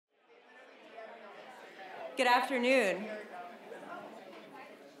Good afternoon.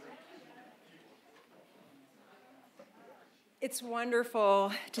 It's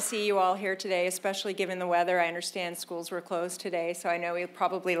wonderful to see you all here today, especially given the weather. I understand schools were closed today, so I know we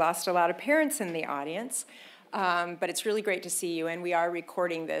probably lost a lot of parents in the audience. But it's really great to see you, and we are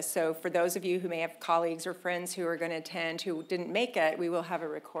recording this. So for those of you who may have colleagues or friends who are going to attend who didn't make it, we will have a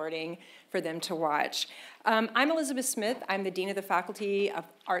recording for them to watch. I'm Elizabeth Smith. I'm the Dean of the Faculty of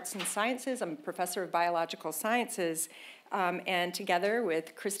Arts and Sciences. I'm a professor of biological sciences. And together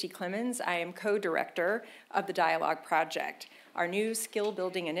with Christy Clemens, I am co-director of the Dialogue Project, our new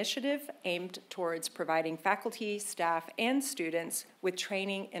skill-building initiative aimed towards providing faculty, staff, and students with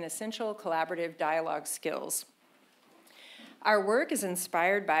training in essential collaborative dialogue skills. Our work is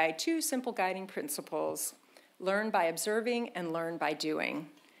inspired by two simple guiding principles: learn by observing and learn by doing.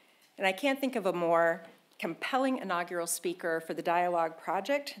 And I can't think of a more compelling inaugural speaker for the Dialogue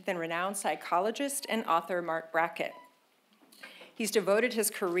Project than renowned psychologist and author Marc Brackett. He's devoted his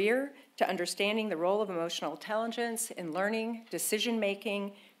career to understanding the role of emotional intelligence in learning,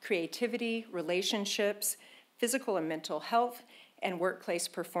 decision-making, creativity, relationships, physical and mental health, and workplace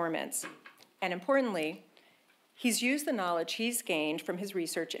performance. And importantly, he's used the knowledge he's gained from his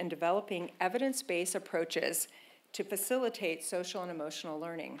research in developing evidence-based approaches to facilitate social and emotional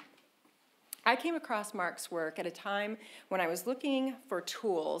learning. I came across Marc's work at a time when I was looking for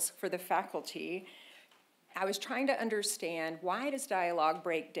tools for the faculty. I was trying to understand, why does dialogue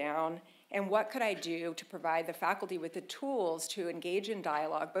break down, and what could I do to provide the faculty with the tools to engage in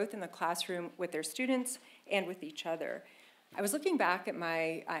dialogue, both in the classroom with their students and with each other. I was looking back at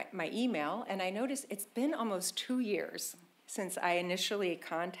my email, and I noticed it's been almost 2 years since I initially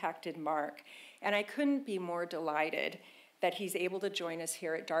contacted Marc, and I couldn't be more delighted that he's able to join us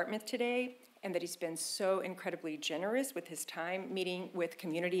here at Dartmouth today, and that he's been so incredibly generous with his time meeting with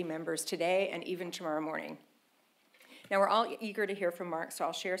community members today and even tomorrow morning. Now, we're all eager to hear from Marc, so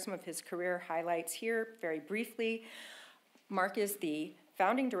I'll share some of his career highlights here very briefly. Marc is the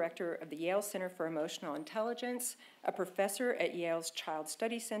founding director of the Yale Center for Emotional Intelligence, a professor at Yale's Child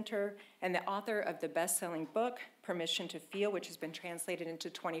Study Center, and the author of the best-selling book, Permission to Feel, which has been translated into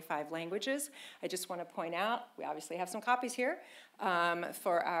 25 languages. I just want to point out, we obviously have some copies here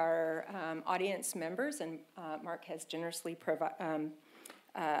for our audience members, and Marc has generously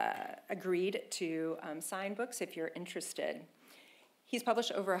agreed to sign books if you're interested. He's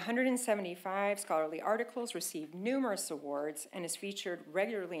published over 175 scholarly articles, received numerous awards, and is featured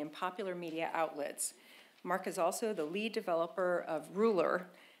regularly in popular media outlets. Marc is also the lead developer of Ruler,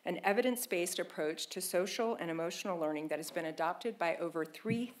 an evidence-based approach to social and emotional learning that has been adopted by over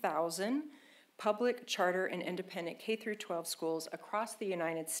 3,000 public, charter, and independent K-12 schools across the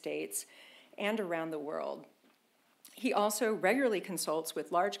United States and around the world. He also regularly consults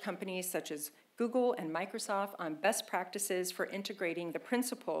with large companies such as Google and Microsoft on best practices for integrating the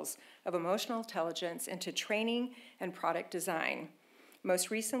principles of emotional intelligence into training and product design. Most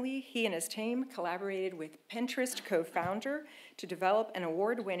recently, he and his team collaborated with Pinterest co-founder to develop an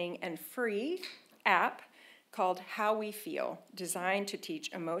award-winning and free app called How We Feel, designed to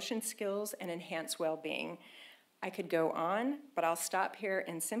teach emotion skills and enhance well-being. I could go on, but I'll stop here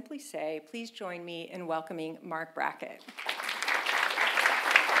and simply say, please join me in welcoming Marc Brackett.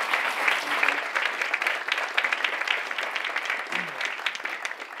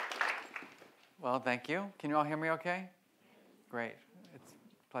 Well, thank you. Can you all hear me okay? Great. It's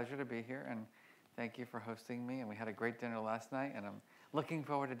a pleasure to be here, and thank you for hosting me. And we had a great dinner last night, and I'm looking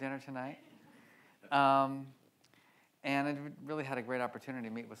forward to dinner tonight. And I really had a great opportunity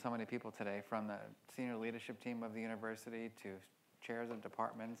to meet with so many people today, from the senior leadership team of the university to chairs of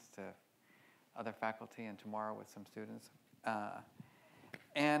departments to other faculty, and tomorrow with some students.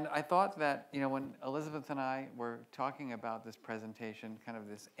 And I thought that, when Elizabeth and I were talking about this presentation, kind of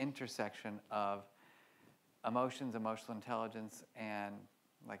this intersection of emotions, emotional intelligence, and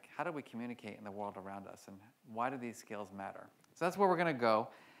like, how do we communicate in the world around us, and why do these skills matter? So that's where we're going to go.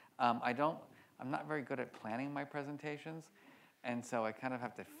 I'm not very good at planning my presentations, and so I kind of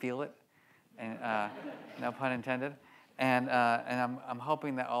have to feel it, and no pun intended. And I'm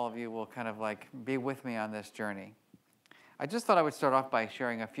hoping that all of you will kind of like be with me on this journey. I just thought I would start off by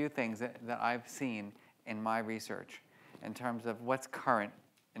sharing a few things that I've seen in my research in terms of what's current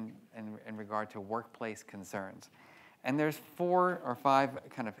in regard to workplace concerns. And there's 4 or 5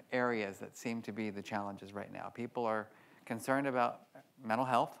 kind of areas that seem to be the challenges right now. People are concerned about mental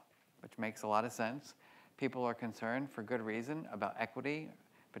health, which makes a lot of sense. People are concerned, for good reason, about equity,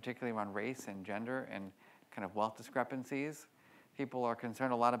 particularly around race and gender and kind of wealth discrepancies. People are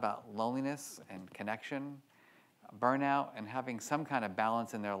concerned a lot about loneliness and connection, burnout, and having some kind of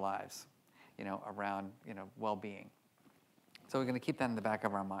balance in their lives. around, well-being. So we're going to keep that in the back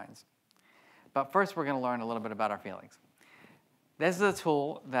of our minds. But first, we're going to learn a little bit about our feelings. This is a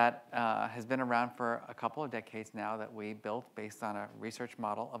tool that has been around for a couple of decades now that we built based on a research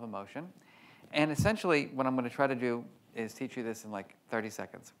model of emotion. And essentially, what I'm going to try to do is teach you this in like 30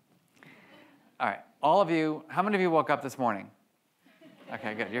 seconds. All right, all of you, how many of you woke up this morning?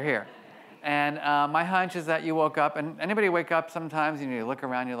 Okay, good, you're here. And my hunch is that you woke up, and anybody wake up sometimes, you look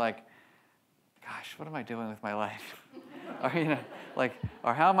around, you're like, gosh, what am I doing with my life? Or,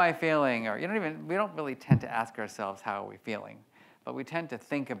 or how am I feeling? Or we don't really tend to ask ourselves, how are we feeling? But we tend to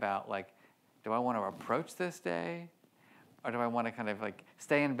think about, do I want to approach this day? Or do I want to kind of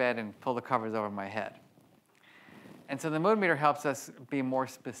stay in bed and pull the covers over my head? And so the mood meter helps us be more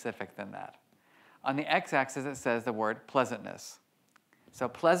specific than that. On the x-axis, it says the word pleasantness. So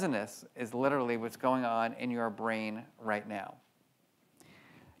pleasantness is literally what's going on in your brain right now.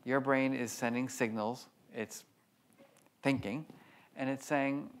 Your brain is sending signals. It's thinking. And it's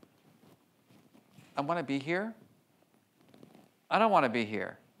saying, I want to be here. I don't want to be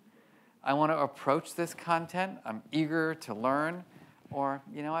here. I want to approach this content. I'm eager to learn. Or,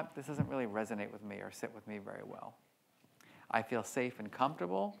 you know what, this doesn't really resonate with me or sit with me very well. I feel safe and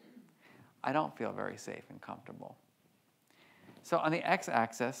comfortable. I don't feel very safe and comfortable. So on the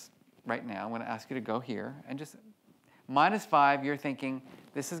x-axis, right now, I'm going to ask you to go here. And just -5, you're thinking,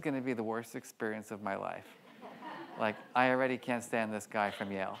 this is going to be the worst experience of my life. I already can't stand this guy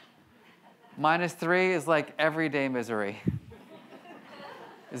from Yale. -3 is like everyday misery.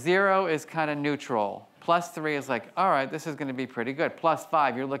 0 is kind of neutral. +3 is like, all right, this is going to be pretty good.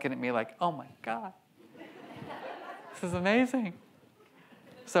 +5, you're looking at me like, oh my God. This is amazing.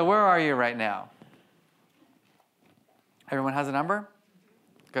 So where are you right now? Everyone has a number?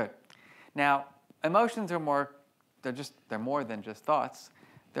 Good. Now, emotions are they're more than just thoughts.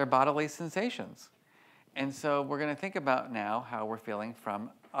 They're bodily sensations. And so we're going to think about now how we're feeling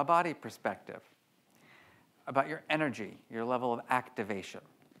from a body perspective, about your energy, your level of activation.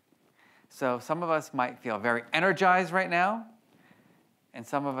 So some of us might feel very energized right now, and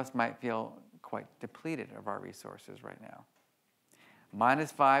some of us might feel quite depleted of our resources right now.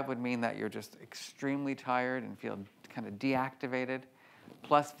 -5 would mean that you're just extremely tired and feel kind of deactivated.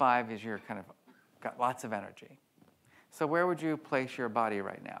 +5 is you're kind of got lots of energy. So where would you place your body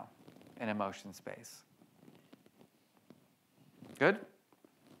right now in emotion space? Good?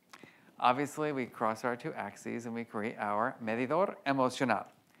 Obviously, we cross our 2 axes and we create our medidor emocional.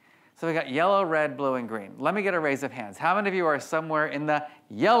 So we got yellow, red, blue, and green. Let me get a raise of hands. How many of you are somewhere in the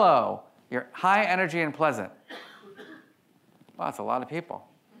yellow? You're high energy and pleasant. Wow, that's a lot of people.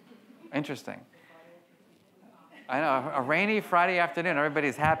 Interesting. I know, a rainy Friday afternoon,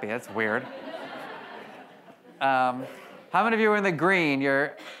 everybody's happy. That's weird. How many of you are in the green?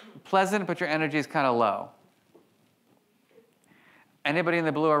 You're pleasant, but your energy is kind of low. Anybody in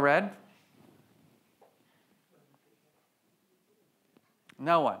the blue or red?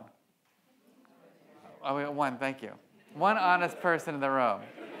 No one. Oh, we got one, thank you. One honest person in the room.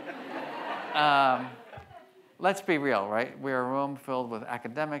 Let's be real, right? We're a room filled with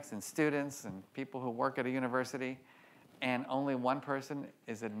academics and students and people who work at a university, and only one person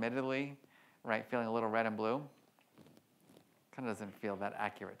is admittedly, right, feeling a little red and blue. Kind of doesn't feel that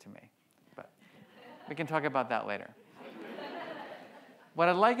accurate to me, but we can talk about that later. What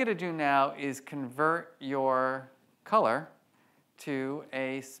I'd like you to do now is convert your color to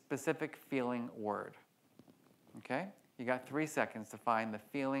a specific feeling word. Okay? You got 3 seconds to find the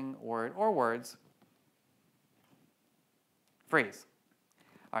feeling word or words. Freeze.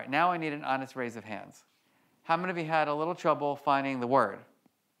 All right, now I need an honest raise of hands. How many of you had a little trouble finding the word?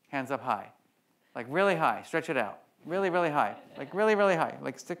 Hands up high. Like really high. Stretch it out. Really, really high. Like really, really high.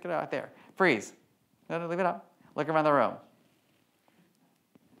 Like stick it out there. Freeze. No, leave it up. Look around the room.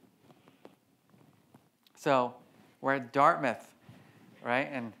 So we're at Dartmouth, right?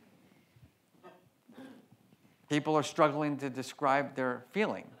 And people are struggling to describe their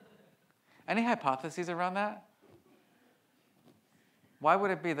feeling. Any hypotheses around that? Why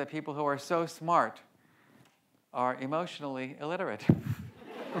would it be that people who are so smart are emotionally illiterate?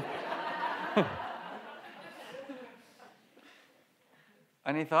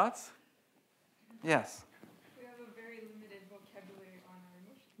 Any thoughts? Yes. We have a very limited vocabulary on our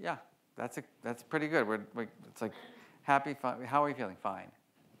emotions. Yeah, that's pretty good. It's like happy, fine. How are you feeling? Fine.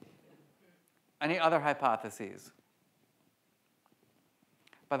 Any other hypotheses?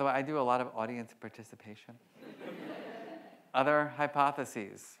 By the way, I do a lot of audience participation. Other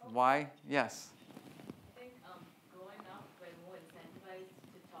hypotheses? Why? Yes. I think growing up, we're more incentivized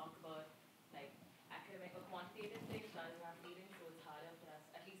to talk about academic or quantitative things rather than reading, so it's harder for us,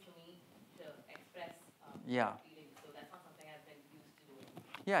 at least for me, to Yeah. feelings, so that's not something I've been used to doing.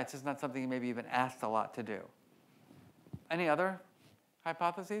 Yeah, it's just not something you maybe even asked a lot to do. Any other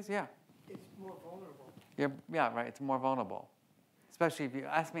hypotheses? Yeah. It's more vulnerable. Yeah, right. It's more vulnerable. Especially if you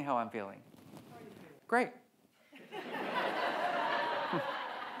ask me how I'm feeling. How are you feeling? Great.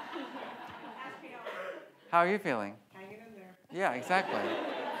 How are you feeling? Hanging in there. Yeah, exactly.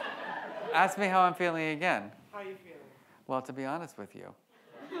 Ask me how I'm feeling again. How are you feeling? Well, to be honest with you,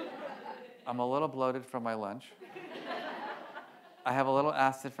 I'm a little bloated from my lunch. I have a little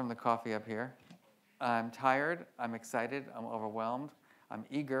acid from the coffee up here. I'm tired, I'm excited, I'm overwhelmed, I'm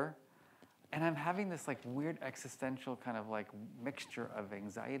eager, and I'm having this like weird existential kind of like mixture of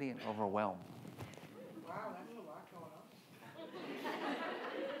anxiety and overwhelm. Wow, that's a lot going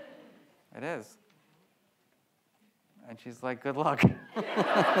on. It is. And she's like, good luck.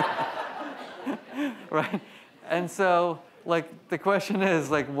 Right? And so, like, the question is,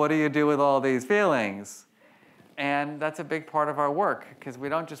 like, what do you do with all these feelings? And that's a big part of our work, because we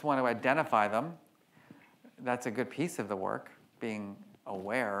don't just want to identify them. That's a good piece of the work, being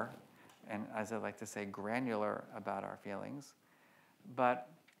aware, and as I like to say, granular about our feelings. But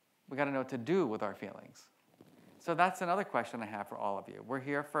we got to know what to do with our feelings. So that's another question I have for all of you. We're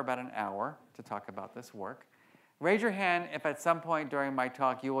here for about an hour to talk about this work. Raise your hand if at some point during my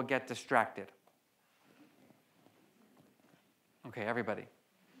talk you will get distracted. Okay, everybody.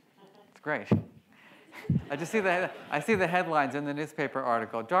 It's great. I see the headlines in the newspaper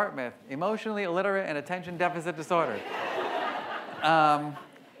article. Dartmouth, emotionally illiterate and attention deficit disorder.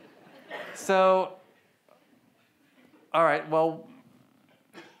 So, all right, well,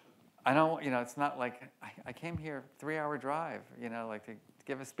 I don't, it's not like I came here 3-hour drive, like to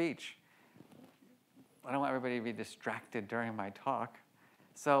give a speech. I don't want everybody to be distracted during my talk.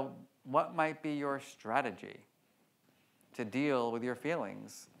 So what might be your strategy to deal with your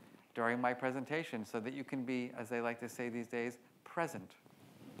feelings during my presentation so that you can be, as they like to say these days, present?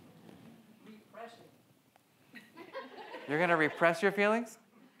 Repression. You're going to repress your feelings?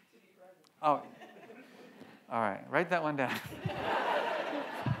 Oh, all right. Write that one down.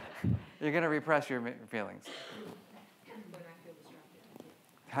 You're going to repress your feelings. When I feel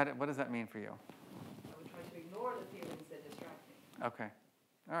distracted. What does that mean for you? I would try to ignore the feelings that distract me. Okay.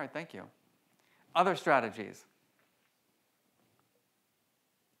 All right, thank you. Other strategies.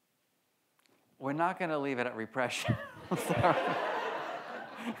 We're not going to leave it at repression. I'm sorry.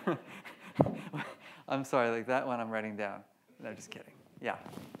 I'm sorry, like that one I'm writing down. No, just kidding. Yeah.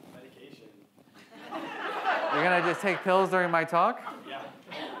 Medication. You're going to just take pills during my talk? Yeah.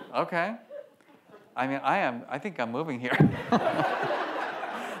 Okay. I mean, I think I'm moving here.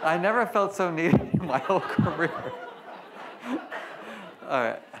 I never felt so needed in my whole career. All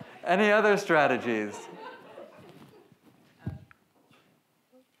right. Any other strategies?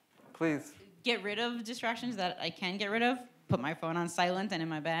 Please. Get rid of distractions that I can get rid of. Put my phone on silent and in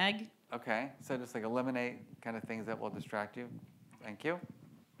my bag. Okay, so just like eliminate kind of things that will distract you. Thank you.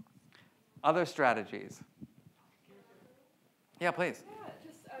 Other strategies? Yeah, please. Yeah,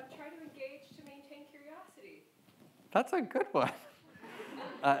 just try to engage to maintain curiosity. That's a good one.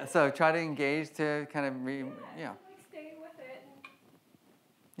 So try to engage to kind of, yeah. Like stay with it and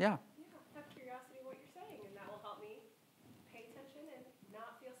Yeah. have curiosity in what you're saying, and that will help me pay attention and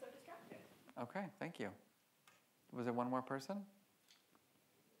not feel so distracted. Okay, thank you. Was there one more person?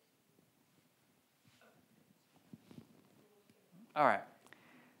 All right.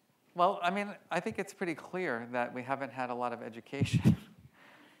 Well, I mean, I think it's pretty clear that we haven't had a lot of education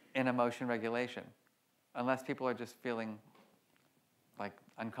in emotion regulation, unless people are just feeling like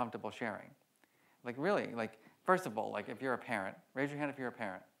uncomfortable sharing. Like really, like first of all, like if you're a parent, raise your hand if you're a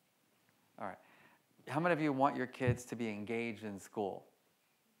parent. All right. How many of you want your kids to be engaged in school?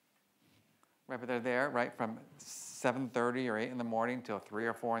 Right, but they're there, right, from 7:30 or 8 in the morning till 3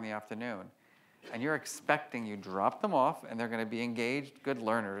 or 4 in the afternoon. And you're expecting you drop them off and they're going to be engaged, good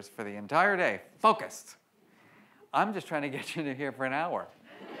learners for the entire day, focused. I'm just trying to get you to here for an hour.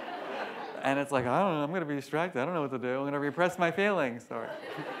 And it's like, I don't know, I'm going to be distracted. I don't know what to do. I'm going to repress my feelings. Sorry.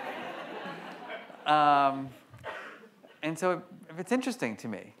 And so it's interesting to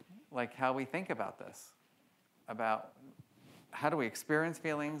me, like how we think about this, about how do we experience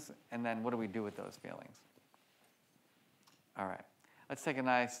feelings, and then what do we do with those feelings? All right, let's take a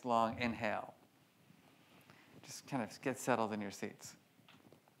nice long inhale. Just kind of get settled in your seats.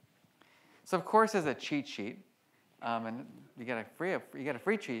 So of course there's a cheat sheet, and you get a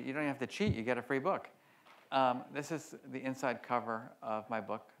free cheat. You don't even have to cheat, you get a free book. This is the inside cover of my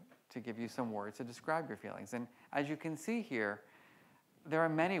book to give you some words to describe your feelings. And as you can see here, there are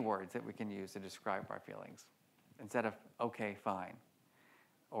many words that we can use to describe our feelings. Instead of okay, fine,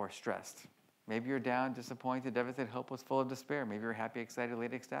 or stressed, Maybe you're down, disappointed, devastated, hopeless, full of despair. Maybe you're happy, excited,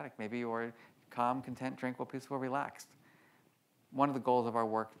 elated, ecstatic. Maybe you're calm, content, tranquil, peaceful, relaxed. One of the goals of our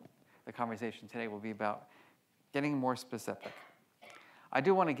work, the conversation today, will be about getting more specific. I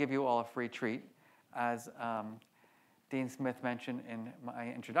do want to give you all a free treat. As Dean Smith mentioned in my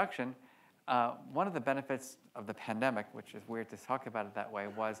introduction, one of the benefits of the pandemic, which is weird to talk about it that way,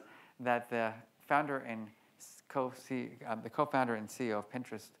 was that the founder and co-founder and CEO of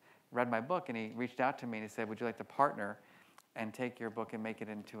Pinterest read my book, and he reached out to me and he said, would you like to partner and take your book and make it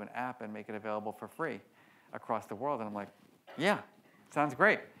into an app and make it available for free across the world? And I'm like, yeah, sounds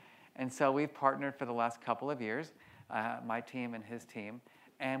great. And so we've partnered for the last couple of years, my team and his team,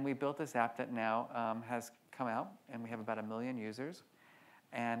 and we built this app that now has come out, and we have about 1 million users,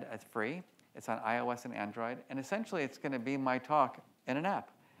 and it's free. It's on iOS and Android, and essentially it's going to be my talk in an app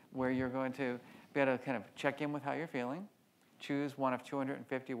where you're going to be able to kind of check in with how you're feeling, choose one of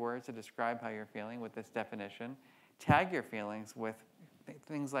 250 words to describe how you're feeling with this definition, tag your feelings with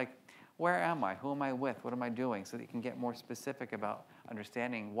things like, where am I? Who am I with? What am I doing? So that you can get more specific about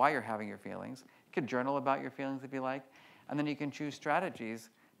understanding why you're having your feelings. You can journal about your feelings if you like, and then you can choose strategies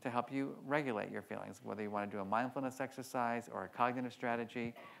to help you regulate your feelings, whether you want to do a mindfulness exercise or a cognitive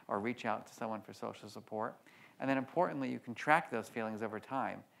strategy or reach out to someone for social support. And then importantly, you can track those feelings over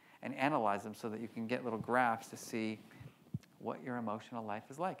time and analyze them so that you can get little graphs to see what your emotional life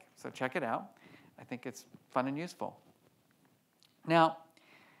is like. So check it out. I think it's fun and useful. Now,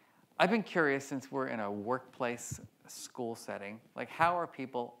 I've been curious, since we're in a workplace school setting, like how are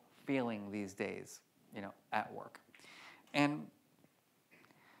people feeling these days, at work? And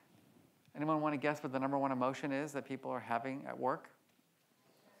anyone want to guess what the number one emotion is that people are having at work?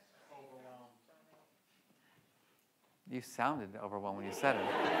 Overwhelmed. You sounded overwhelmed when you said it.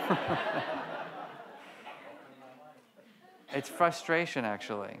 It's frustration,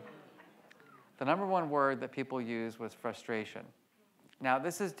 actually. The number one word that people use was frustration. Now,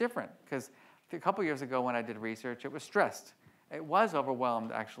 this is different, because a couple years ago when I did research, it was stressed. It was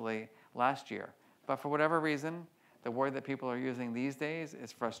overwhelmed, actually, last year. But for whatever reason, the word that people are using these days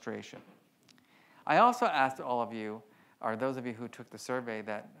is frustration. I also asked all of you, or those of you who took the survey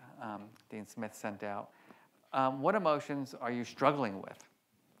that Dean Smith sent out, what emotions are you struggling with?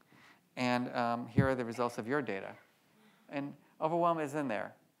 And here are the results of your data. And overwhelm is in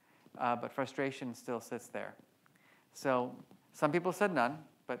there, but frustration still sits there. So some people said none,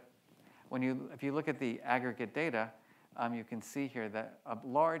 but if you look at the aggregate data, you can see here that a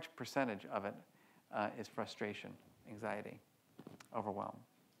large percentage of it is frustration, anxiety, overwhelm.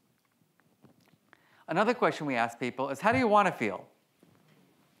 Another question we ask people is, how do you want to feel?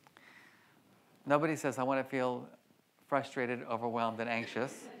 Nobody says, I want to feel frustrated, overwhelmed, and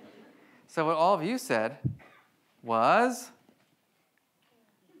anxious. So what all of you said was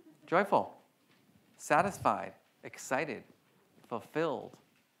joyful, satisfied, excited, fulfilled,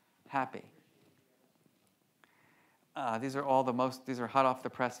 happy. These are hot off the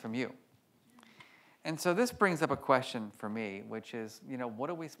press from you. And so this brings up a question for me, which is,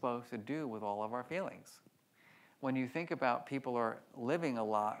 what are we supposed to do with all of our feelings? When you think about people are living a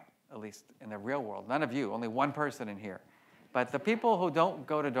lot, at least in the real world, none of you, only one person in here, but the people who don't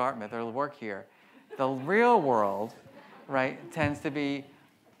go to Dartmouth or work here, the real world, right, tends to be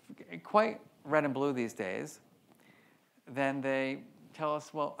quite red and blue these days. Then they tell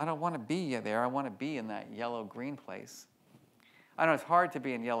us, well, I don't want to be there. I want to be in that yellow-green place. I know it's hard to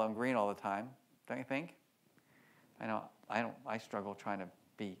be in yellow and green all the time, don't you think? I know I struggle trying to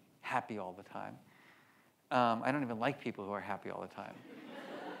be happy all the time. I don't even like people who are happy all the time.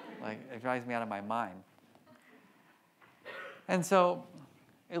 Like, it drives me out of my mind. And so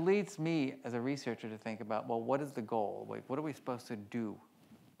it leads me as a researcher to think about, well, what is the goal? Like, what are we supposed to do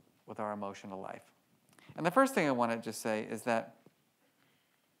with our emotional life? And the first thing I want to just say is that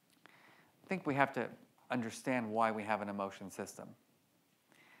I think we have to understand why we have an emotion system.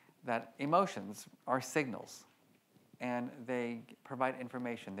 That emotions are signals, and they provide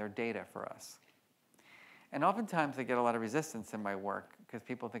information. They're data for us. And oftentimes I get a lot of resistance in my work because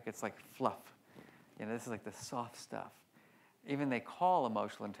people think it's like fluff. This is like the soft stuff. Even they call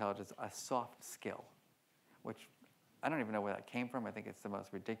emotional intelligence a soft skill, which I don't even know where that came from. I think it's the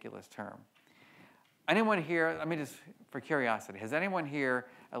most ridiculous term. Anyone here, for curiosity, has anyone here,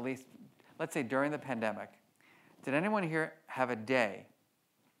 at least, let's say during the pandemic, did anyone here have a day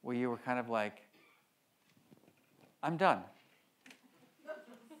where you were kind of like, I'm done?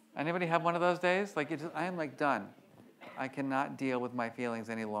 Anybody have one of those days? Like, I am like done. I cannot deal with my feelings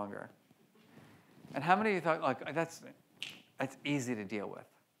any longer. And how many of you thought, like, that's easy to deal with?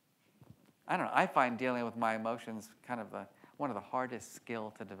 I don't know. I find dealing with my emotions kind of one of the hardest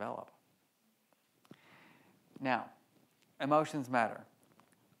skill to develop. Now, emotions matter.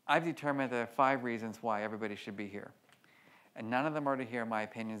 I've determined there are 5 reasons why everybody should be here. And none of them are to hear my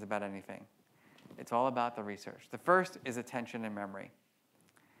opinions about anything. It's all about the research. The first is attention and memory.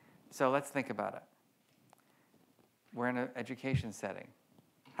 So let's think about it. We're in an education setting.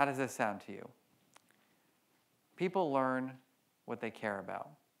 How does this sound to you? People learn what they care about.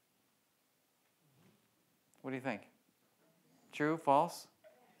 What do you think? True, false?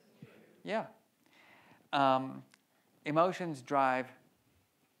 Yeah. Emotions drive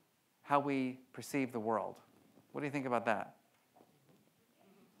how we perceive the world. What do you think about that?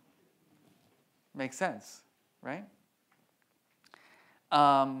 Makes sense, right?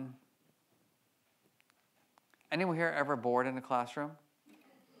 Anyone here ever bored in a classroom?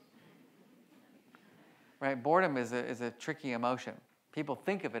 Right? Boredom is a tricky emotion. People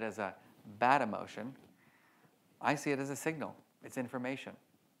think of it as a bad emotion. I see it as a signal. It's information.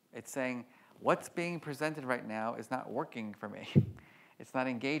 It's saying, what's being presented right now is not working for me. It's not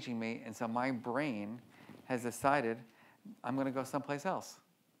engaging me, and so my brain has decided I'm going to go someplace else.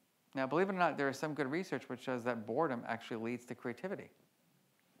 Now, believe it or not, there is some good research which shows that boredom actually leads to creativity.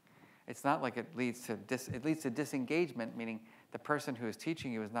 It's not like it leads to disengagement, meaning the person who is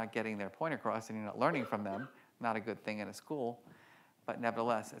teaching you is not getting their point across and you're not learning from them. Not a good thing in a school. But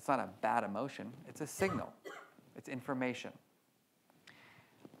nevertheless, it's not a bad emotion. It's a signal. It's information.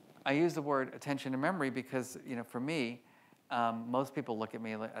 I use the word attention and memory because, for me, most people look at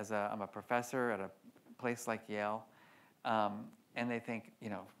me as I'm a professor at a place like Yale, and they think,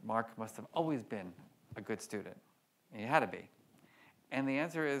 Marc must have always been a good student. And he had to be. And the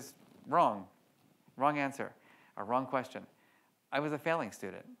answer is wrong. Wrong answer. Or wrong question. I was a failing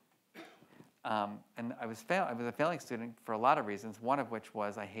student. And I was a failing student for a lot of reasons, one of which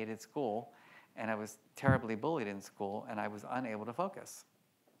was I hated school, and I was terribly bullied in school, and I was unable to focus.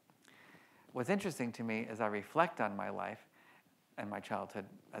 What's interesting to me as I reflect on my life and my childhood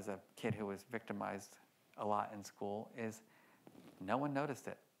as a kid who was victimized a lot in school is no one noticed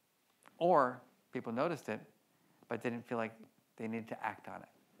it. Or people noticed it, but didn't feel like they needed to act on it.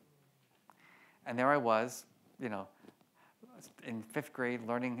 And there I was, in 5th grade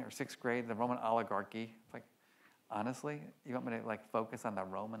learning, or 6th grade, the Roman oligarchy. Like, honestly, you want me to focus on the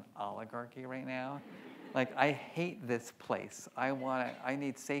Roman oligarchy right now? I hate this place. I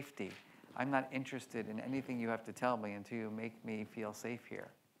need safety. I'm not interested in anything you have to tell me until you make me feel safe here.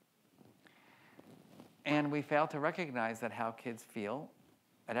 And we fail to recognize that how kids feel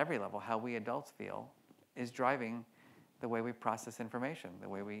at every level, how we adults feel, is driving the way we process information, the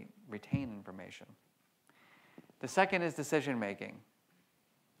way we retain information. The second is decision making.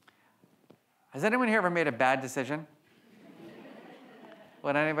 Has anyone here ever made a bad decision?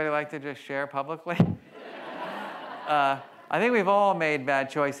 Would anybody like to just share publicly? I think we've all made bad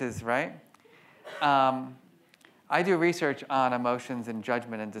choices, right? I do research on emotions and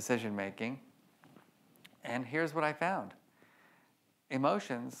judgment and decision making. And here's what I found.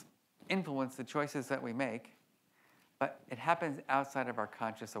 Emotions influence the choices that we make, but it happens outside of our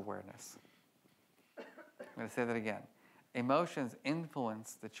conscious awareness. I'm going to say that again. Emotions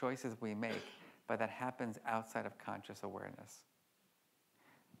influence the choices we make, but that happens outside of conscious awareness.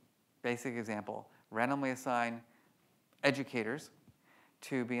 Basic example, randomly assign educators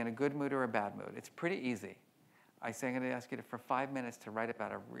to be in a good mood or a bad mood. It's pretty easy. I say I'm going to ask you for 5 minutes to write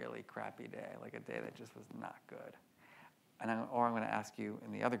about a really crappy day, like a day that just was not good. Or I'm going to ask you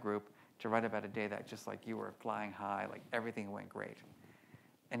in the other group to write about a day that just like you were flying high, like everything went great.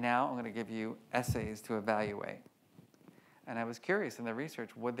 And now I'm going to give you essays to evaluate. And I was curious in the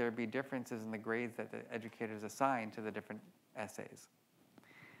research, would there be differences in the grades that the educators assigned to the different essays?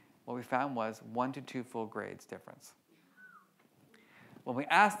 What we found was 1 to 2 full grades difference. When we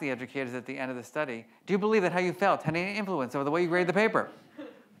asked the educators at the end of the study, do you believe that how you felt had any influence over the way you graded the paper?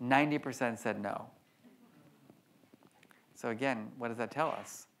 90% said no. So again, what does that tell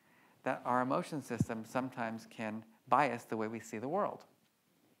us? That our emotion system sometimes can bias the way we see the world.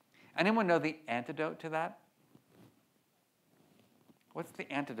 Anyone know the antidote to that? What's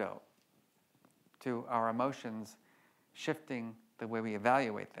the antidote to our emotions shifting the way we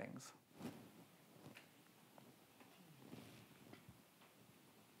evaluate things?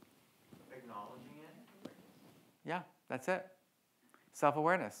 Acknowledging it? Yeah, that's it.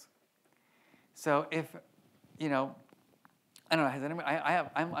 Self-awareness. So if, I don't know, has anybody,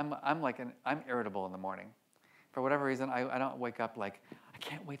 I'm irritable in the morning. For whatever reason, I don't wake up like, I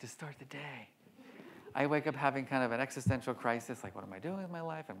can't wait to start the day. I wake up having kind of an existential crisis, like, what am I doing with my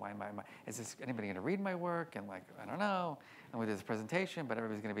life? And why am I is this anybody going to read my work? And I don't know. And we did this presentation, but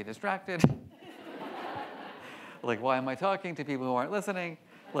everybody's going to be distracted. Why am I talking to people who aren't listening?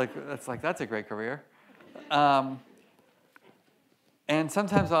 That's a great career. And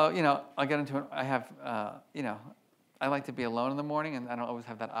sometimes I'll get into I have, I like to be alone in the morning, and I don't always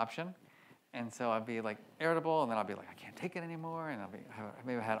have that option. And so I'll be like irritable, and then I'll be like, I can't take it anymore, and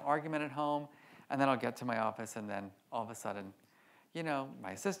maybe I had an argument at home, and then I'll get to my office, and then all of a sudden,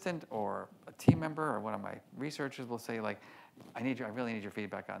 my assistant or a team member or one of my researchers will say, like, I really need your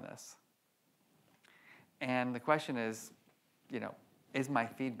feedback on this. And the question is, is my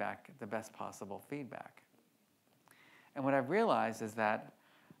feedback the best possible feedback? And what I've realized is that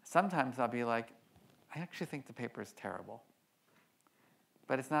sometimes I'll be like, I actually think the paper is terrible.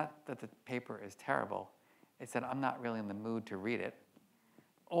 But it's not that the paper is terrible. It's that I'm not really in the mood to read it.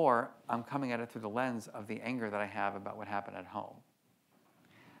 Or I'm coming at it through the lens of the anger that I have about what happened at home.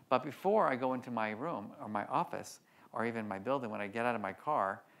 But before I go into my room or my office or even my building, when I get out of my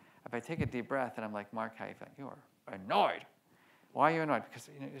car, if I take a deep breath and I'm like, Mark, how you feel? You are annoyed. Why are you annoyed? Because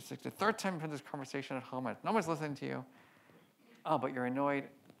it's like the third time we've had this conversation at home and no one's listening to you. Oh, but you're annoyed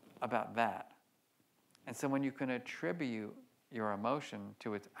about that. And so when you can attribute your emotion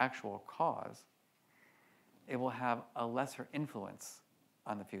to its actual cause, it will have a lesser influence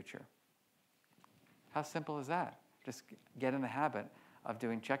on the future. How simple is that? Just get in the habit of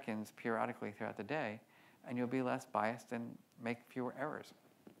doing check-ins periodically throughout the day, and you'll be less biased and make fewer errors.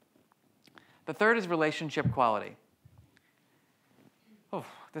 The third is relationship quality. Oh,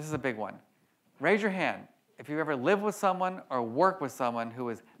 this is a big one. Raise your hand if you ever live with someone or work with someone who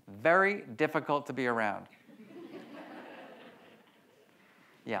is very difficult to be around.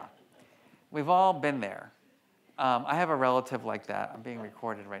 Yeah, we've all been there. I have a relative like that. I'm being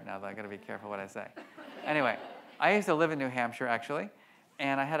recorded right now, though. I got to be careful what I say. Anyway, I used to live in New Hampshire, actually,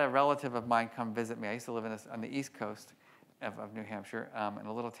 and I had a relative of mine come visit me. I used to live on the East Coast of New Hampshire in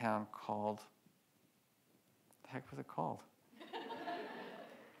a little town called, what the heck was it called?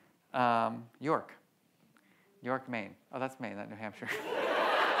 York, Maine. Oh, that's Maine, not New Hampshire.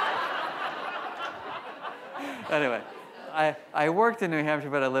 Anyway, I worked in New Hampshire,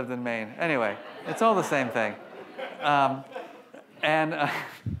 but I lived in Maine. Anyway, it's all the same thing.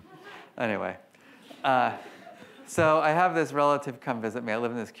 Anyway, so I have this relative come visit me. I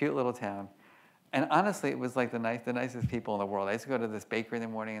live in this cute little town. And honestly, it was like the nicest people in the world. I used to go to this bakery in the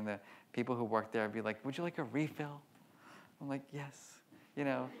morning, and the people who worked there would be like, would you like a refill? I'm like, yes,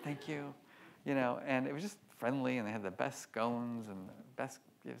 thank you. And it was just friendly, and they had the best scones and the best,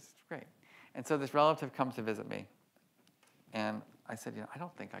 it was great. And so this relative comes to visit me. And I said, I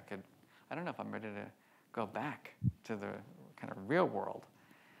don't know if I'm ready to go back to the kind of real world.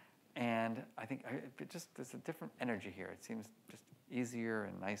 And I think there's a different energy here. It seems just easier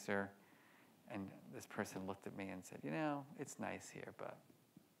and nicer. And this person looked at me and said, it's nice here, but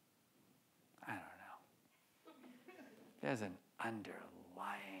I don't know. There's an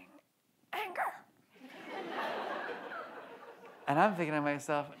underlying anger. And I'm thinking to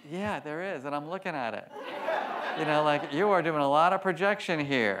myself, yeah, there is, and I'm looking at it. Like, you are doing a lot of projection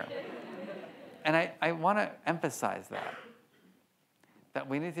here. And I want to emphasize that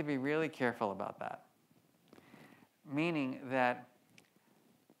we need to be really careful about that. Meaning that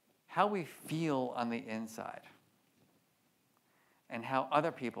how we feel on the inside and how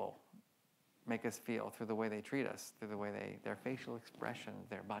other people make us feel through the way they treat us, through the way their facial expressions,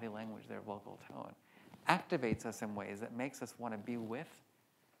 their body language, their vocal tone, activates us in ways that makes us want to be with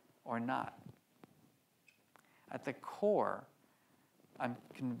or not. At the core, I'm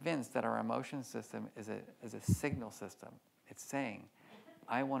convinced that our emotion system is a signal system. It's saying,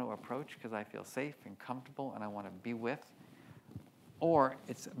 I want to approach because I feel safe and comfortable and I want to be with. Or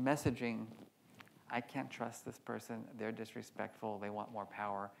it's messaging, I can't trust this person, they're disrespectful, they want more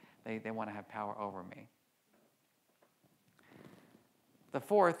power, they want to have power over me. The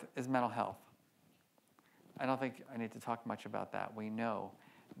fourth is mental health. I don't think I need to talk much about that. We know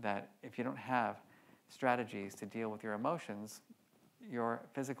that if you don't have strategies to deal with your emotions, your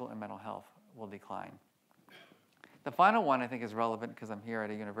physical and mental health will decline. The final one I think is relevant because I'm here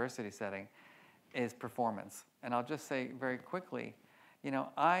at a university setting is performance. And I'll just say very quickly,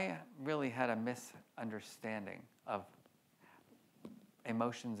 I really had a misunderstanding of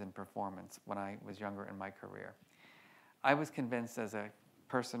emotions and performance when I was younger in my career. I was convinced as a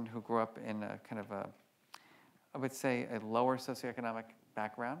person who grew up in a kind of I would say a lower socioeconomic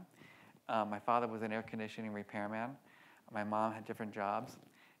background. My father was an air conditioning repairman. My mom had different jobs.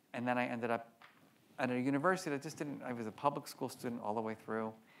 And then I ended up at a university that I was a public school student all the way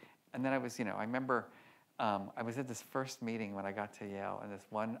through. And then I was, I remember I was at this first meeting when I got to Yale, and this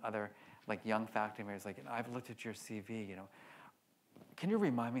one other young faculty member was like, I've looked at your CV, can you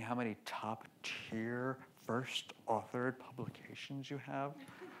remind me how many top tier first authored publications you have?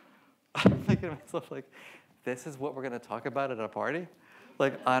 I'm thinking to myself, like, this is what we're going to talk about at a party?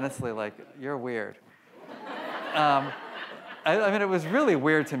 Like, honestly, like, you're weird. I mean, it was really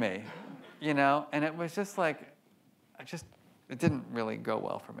weird to me, you know? And it was just like, it didn't really go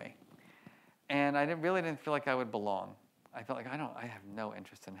well for me. And I really didn't feel like I would belong. I felt like I have no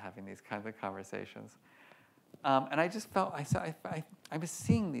interest in having these kinds of conversations. And I just felt, I was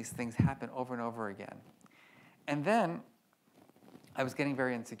seeing these things happen over and over again. And then I was getting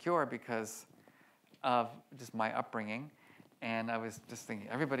very insecure because of just my upbringing. And I was just thinking,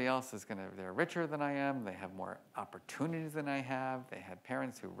 everybody else they're richer than I am. They have more opportunities than I have. They had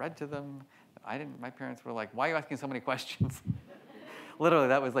parents who read to them. I didn't. My parents were like, why are you asking so many questions? Literally,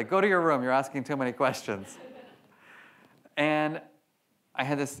 that was like, go to your room. You're asking too many questions. And I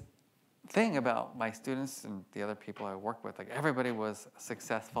had this thing about my students and the other people I worked with. Like, everybody was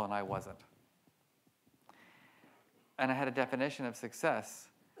successful and I wasn't. And I had a definition of success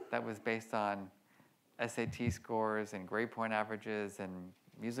that was based on SAT scores and grade point averages and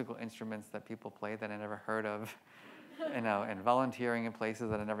musical instruments that people play that I never heard of, you know, and volunteering in places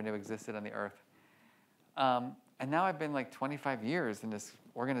that I never knew existed on the earth. And now I've been like 25 years in this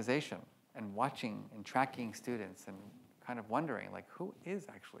organization and watching and tracking students and kind of wondering, like, who is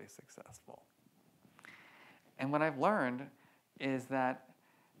actually successful? And what I've learned is that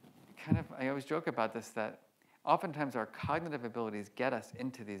I always joke about this, that oftentimes our cognitive abilities get us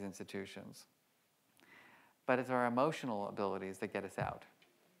into these institutions, but it's our emotional abilities that get us out.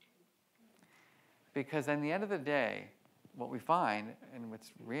 Because in the end of the day, what we find, and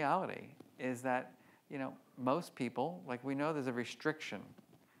what's reality, is that, you know, most people, like, we know there's a restriction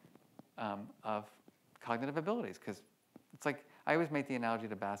of cognitive abilities, because it's like, I always make the analogy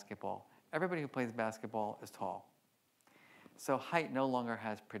to basketball. Everybody who plays basketball is tall. So height no longer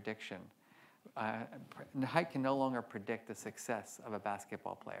has prediction. Height can no longer predict the success of a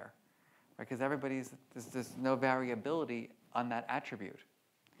basketball player, right? Because there's no variability on that attribute.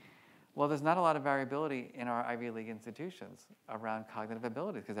 Well, there's not a lot of variability in our Ivy League institutions around cognitive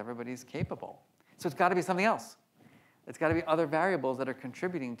abilities because everybody's capable. So it's got to be something else. It's got to be other variables that are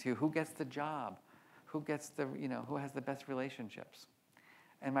contributing to who gets the job, who has the best relationships.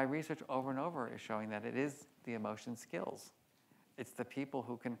 And my research over and over is showing that it is the emotion skills. It's the people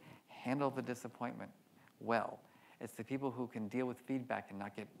who can handle the disappointment well. It's the people who can deal with feedback and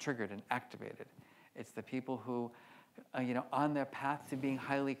not get triggered and activated. It's the people who, on their path to being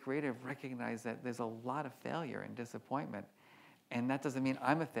highly creative, recognize that there's a lot of failure and disappointment. And that doesn't mean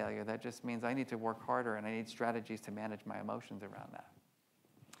I'm a failure. That just means I need to work harder and I need strategies to manage my emotions around that.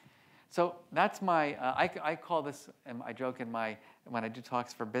 So that's my, I call this, and I joke when I do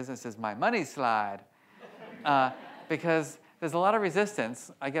talks for businesses, my money slide. Because there's a lot of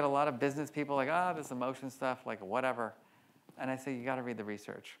resistance. I get a lot of business people like, this emotion stuff, like whatever. And I say, you got to read the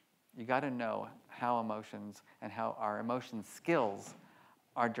research. You got to know how emotions and how our emotion skills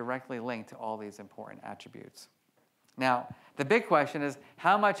are directly linked to all these important attributes. Now, the big question is,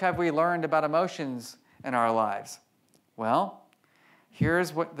 how much have we learned about emotions in our lives? Well,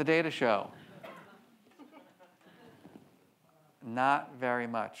 here's what the data show. Not very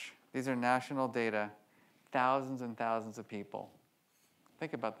much. These are national data, thousands and thousands of people.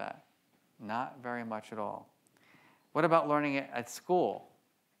 Think about that. Not very much at all. What about learning it at school?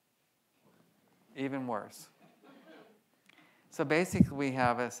 Even worse. So basically, we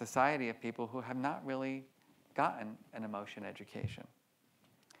have a society of people who have not really gotten an emotion education.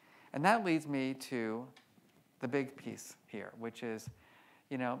 And that leads me to the big piece here, which is,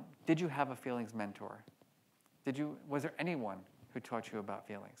 did you have a feelings mentor? Was there anyone who taught you about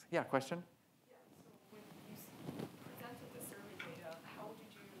feelings? Yeah, question? Yeah, so when you presented the survey data, how did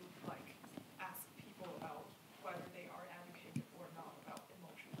you ask people about whether they are educated or not about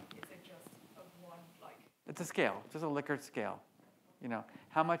emotion? Is it just a one It's a scale, just a Likert scale.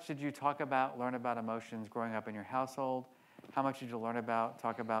 How much did you learn about emotions growing up in your household? How much did you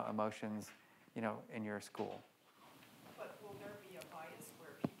talk about emotions, in your school? But will there be a bias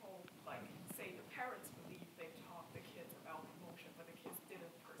where people, say the parents believe they've taught the kids about emotion, but the kids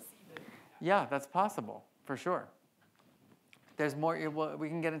didn't perceive it? Yeah, that's possible, for sure. There's more, we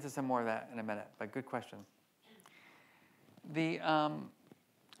can get into some more of that in a minute, but good question.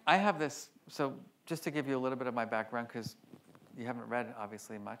 I have this, so just to give you a little bit of my background, because you haven't read,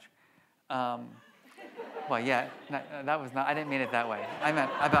 obviously, much. Well, yeah, that was not, I didn't mean it that way. I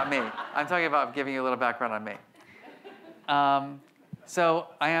meant about me. I'm talking about giving you a little background on me. So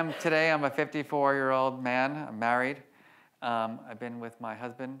I'm a 54-year-old man. I'm married. I've been with my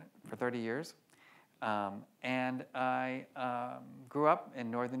husband for 30 years. And I grew up in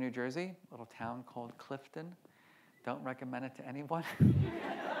northern New Jersey, a little town called Clifton. Don't recommend it to anyone.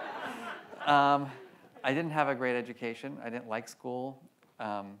 I didn't have a great education. I didn't like school.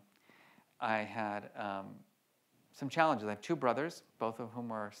 I had some challenges. I have two brothers, both of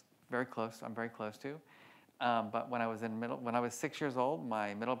whom are very close. I'm very close to. But when I was 6 years old,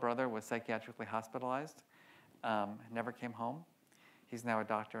 my middle brother was psychiatrically hospitalized. Never came home. He's now a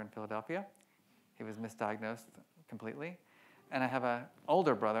doctor in Philadelphia. He was misdiagnosed completely. And I have an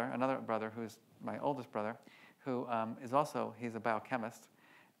older brother, another brother who's my oldest brother, who he's a biochemist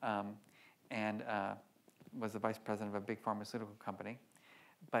and was the vice president of a big pharmaceutical company.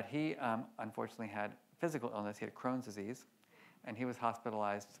 But he unfortunately had physical illness. He had Crohn's disease, and he was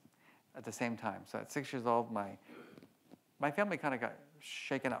hospitalized at the same time. So at 6 years old, my family kind of got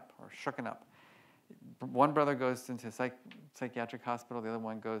shooken up. One brother goes into psychiatric hospital. The other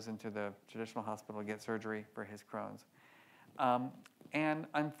one goes into the traditional hospital to get surgery for his Crohn's. And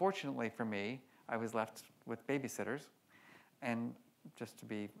unfortunately for me, I was left with babysitters. And just to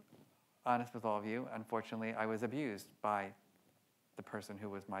be honest with all of you, unfortunately, I was abused by the person who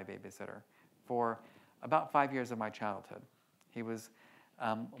was my babysitter for about 5 years of my childhood. He was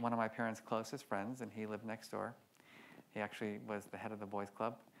one of my parents' closest friends, and he lived next door. He actually was the head of the boys'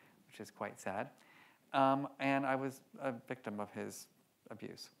 club, which is quite sad. And I was a victim of his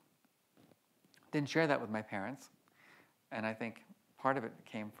abuse. Didn't share that with my parents, and I think part of it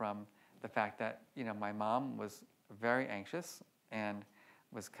came from the fact that my mom was very anxious and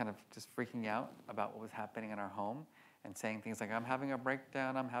was kind of just freaking out about what was happening in our home and saying things like, I'm having a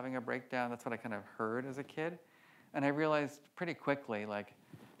breakdown, I'm having a breakdown. That's what I kind of heard as a kid. And I realized pretty quickly, like,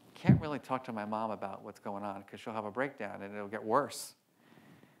 can't really talk to my mom about what's going on because she'll have a breakdown and it'll get worse.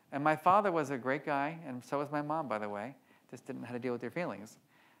 And my father was a great guy, and so was my mom, by the way. Just didn't know how to deal with their feelings.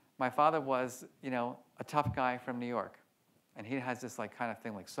 My father was, a tough guy from New York. And he has this kind of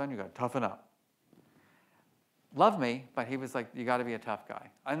thing like, son, you got to toughen up. Loved me, but he was like, you got to be a tough guy.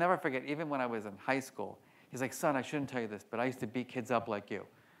 I'll never forget, even when I was in high school, he's like, son, I shouldn't tell you this, but I used to beat kids up like you.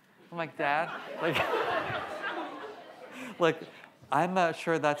 I'm like, Dad? I'm not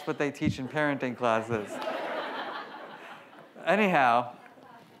sure that's what they teach in parenting classes. Anyhow,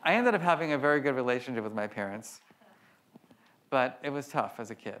 I ended up having a very good relationship with my parents, but it was tough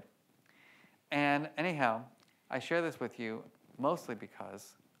as a kid. And anyhow, I share this with you mostly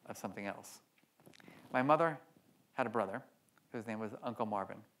because of something else. My mother had a brother whose name was Uncle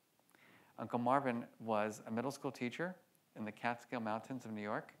Marvin. Uncle Marvin was a middle school teacher in the Catskill Mountains of New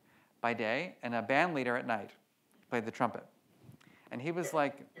York by day and a band leader at night. Played the trumpet. And he was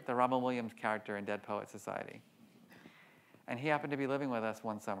like the Robin Williams character in Dead Poets Society. And he happened to be living with us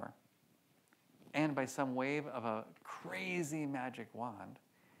one summer. And by some wave of a crazy magic wand,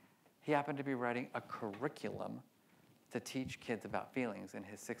 he happened to be writing a curriculum to teach kids about feelings in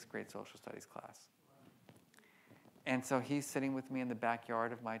his 6th grade social studies class. And so he's sitting with me in the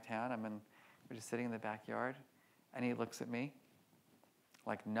backyard of my town. We're just sitting in the backyard, and he looks at me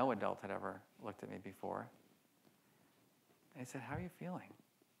like no adult had ever looked at me before. And he said, how are you feeling?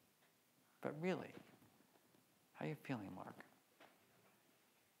 But really, how are you feeling, Mark?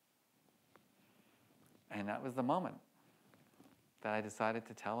 And that was the moment that I decided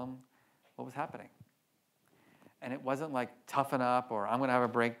to tell him what was happening. And it wasn't like toughen up or I'm going to have a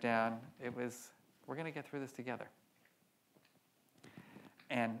breakdown. It was, we're going to get through this together.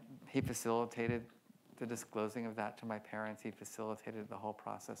 And he facilitated the disclosing of that to my parents. He facilitated the whole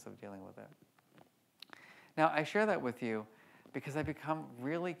process of dealing with it. Now, I share that with you because I become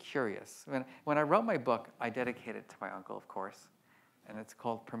really curious. When I wrote my book, I dedicated it to my uncle, of course. And it's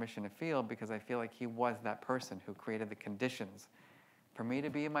called Permission to Feel because I feel like he was that person who created the conditions for me to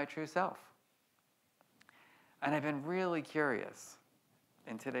be my true self. And I've been really curious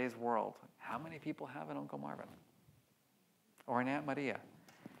in today's world, how many people have an Uncle Marvin? Or an Aunt Maria?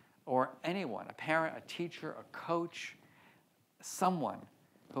 Or anyone, a parent, a teacher, a coach, someone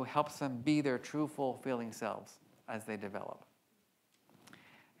who helps them be their true, full feeling selves as they develop.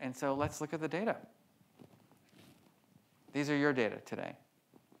 And so let's look at the data. These are your data today.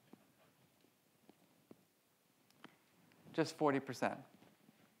 Just 40%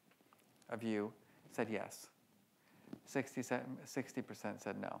 of you said yes. 60%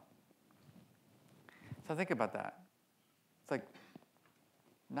 said no. So think about that. It's like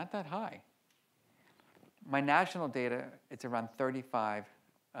not that high. My national data, it's around 35,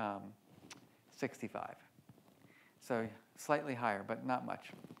 65. So slightly higher, but not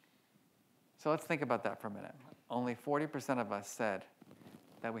much. So let's think about that for a minute. Only 40% of us said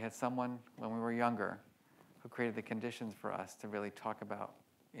that we had someone when we were younger who created the conditions for us to really talk about,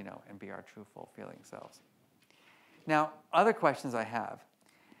 and be our true, full feeling selves. Now, other questions I have,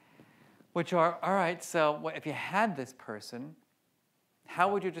 which are, all right, so if you had this person,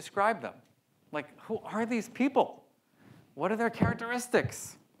 how would you describe them? Like, who are these people? What are their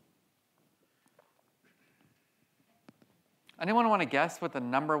characteristics? Anyone want to guess what the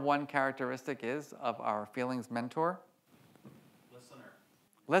 #1 characteristic is of our feelings mentor? Listener.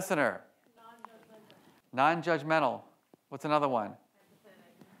 Listener. Non-judgmental. What's another one?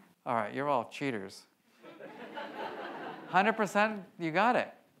 All right, you're all cheaters. 100%, you got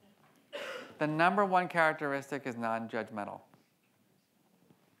it. The #1 characteristic is non-judgmental.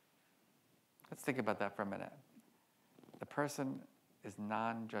 Let's think about that for a minute. The person is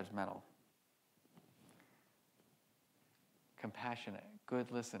non-judgmental. Compassionate,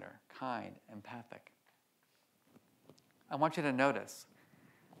 good listener, kind, empathic. I want you to notice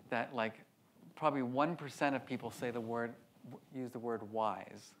that like probably 1% of people use the word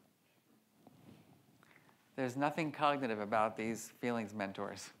wise. There's nothing cognitive about these feelings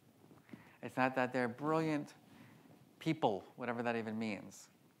mentors. It's not that they're brilliant people, whatever that even means.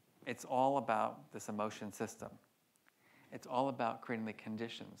 It's all about this emotion system. It's all about creating the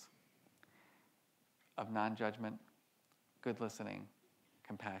conditions of non-judgment, good listening,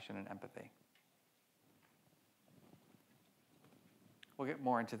 compassion, and empathy. We'll get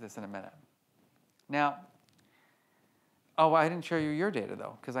more into this in a minute. Now, I didn't show you your data,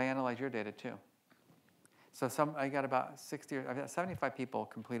 though, because I analyzed your data, too. So I got about 75 people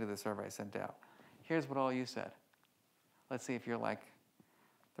completed the survey I sent out. Here's what all you said. Let's see if you're like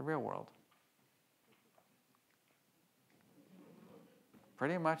the real world.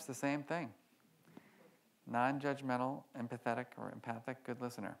 Pretty much the same thing. Non-judgmental, empathetic, or empathic, good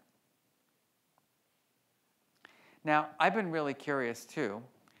listener. Now, I've been really curious, too,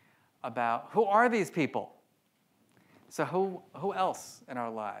 about who are these people? So who else in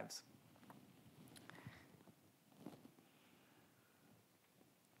our lives?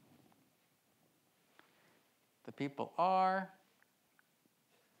 The people are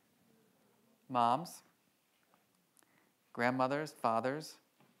moms, grandmothers, fathers.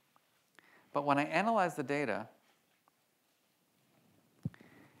 But when I analyze the data,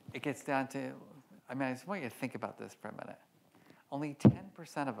 it gets down to, I just want you to think about this for a minute. Only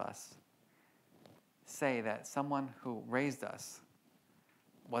 10% of us say that someone who raised us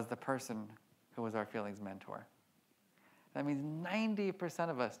was the person who was our feelings mentor. That means 90%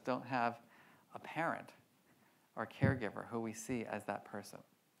 of us don't have a parent or caregiver who we see as that person.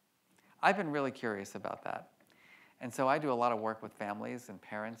 I've been really curious about that. And so I do a lot of work with families and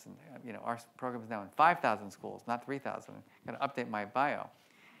parents, and our program is now in 5,000 schools, not 3,000. I'm going to update my bio.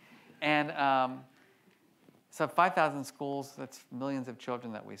 And so 5,000 schools, that's millions of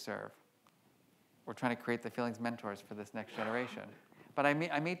children that we serve. We're trying to create the feelings mentors for this next generation. But I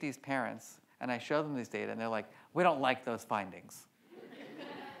meet these parents, and I show them these data, and they're like, we don't like those findings.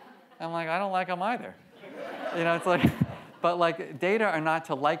 I'm like, I don't like them either. It's like, but like data are not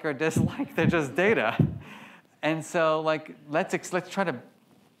to like or dislike, they're just data. And so like, let's try to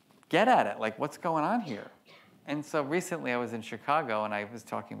get at it, like what's going on here? And so recently I was in Chicago and I was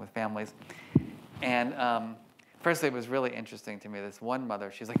talking with families. And firstly, it was really interesting to me. This one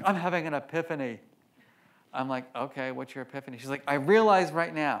mother, she's like, I'm having an epiphany. I'm like, okay, what's your epiphany? She's like, I realize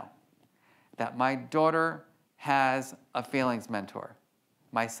right now that my daughter has a feelings mentor.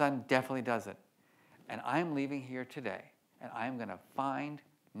 My son definitely doesn't. And I'm leaving here today, and I'm going to find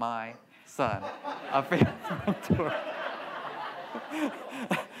my son a feelings mentor.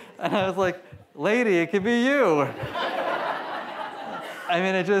 And I was like, lady, it could be you.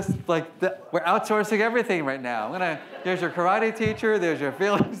 It just, like, we're outsourcing everything right now. There's your karate teacher, there's your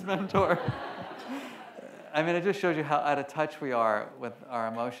feelings mentor. It just shows you how out of touch we are with our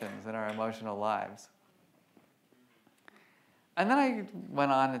emotions and our emotional lives. And then I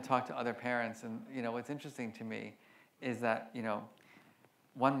went on and talked to other parents, and what's interesting to me is that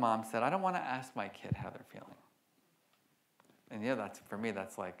one mom said, I don't want to ask my kid how they're feeling. And that's for me,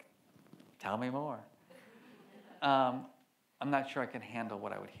 that's like, tell me more. I'm not sure I can handle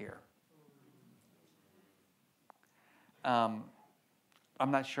what I would hear. I'm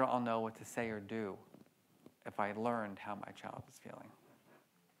not sure I'll know what to say or do if I learned how my child is feeling.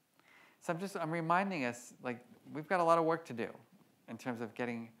 So I'm reminding us, like, we've got a lot of work to do in terms of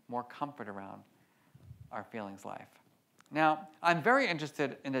getting more comfort around our feelings life. Now, I'm very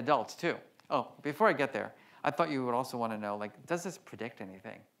interested in adults, too. Oh, before I get there, I thought you would also want to know, like, does this predict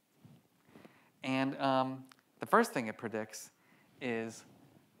anything? And the first thing it predicts is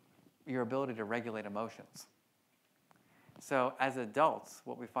your ability to regulate emotions. So as adults,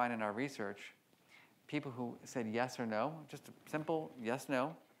 what we find in our research, people who said yes or no, just a simple yes,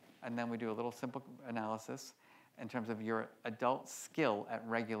 no, and then we do a little simple analysis in terms of your adult skill at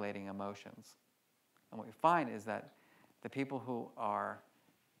regulating emotions. And what we find is that the people who are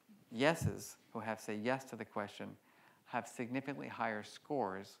yeses who have said yes to the question have significantly higher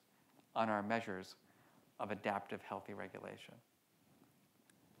scores on our measures of adaptive healthy regulation.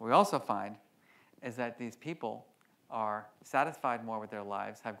 What we also find is that these people are satisfied more with their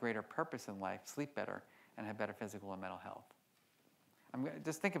lives, have greater purpose in life, sleep better, and have better physical and mental health.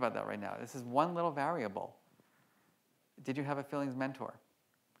 Just think about that right now. This is one little variable. Did you have a feelings mentor?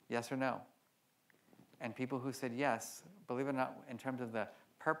 Yes or no? And people who said yes, believe it or not, in terms of the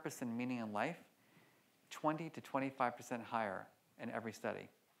purpose and meaning in life, 20 to 25% higher in every study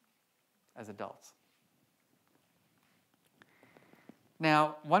as adults.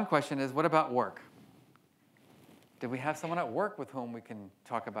 Now, one question is, what about work? Did we have someone at work with whom we can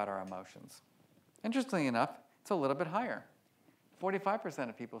talk about our emotions? Interestingly enough, it's a little bit higher. 45%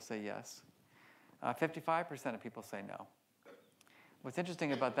 of people say yes. 55% of people say no. What's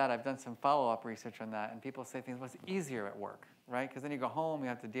interesting about that, I've done some follow-up research on that, and people say things was easier at work, right? Because then you go home, you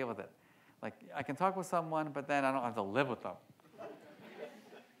have to deal with it. Like, I can talk with someone, but then I don't have to live with them.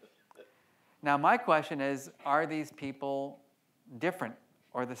 Now, my question is, are these people different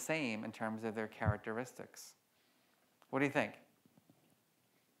or the same in terms of their characteristics? What do you think?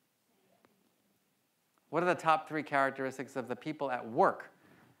 What are the top 3 characteristics of the people at work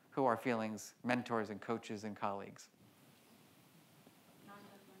who are feelings mentors and coaches and colleagues?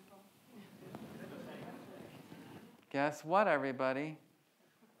 Guess what, everybody?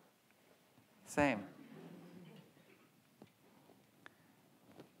 Same.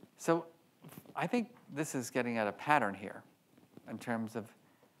 So I think this is getting at a pattern here in terms of,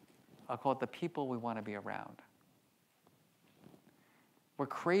 I'll call it the people we want to be around. We're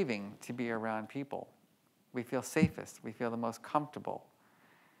craving to be around people. We feel safest, we feel the most comfortable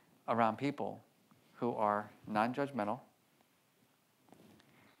around people who are non-judgmental,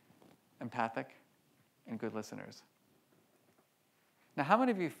 empathic, and good listeners. Now, how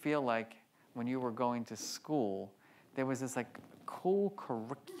many of you feel like when you were going to school, there was this like cool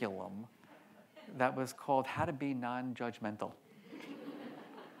curriculum that was called How to Be Non-Judgmental?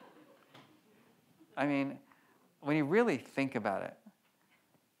 I mean, when you really think about it,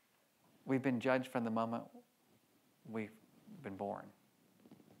 we've been judged from the moment we've been born.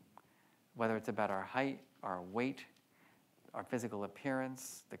 Whether it's about our height, our weight, our physical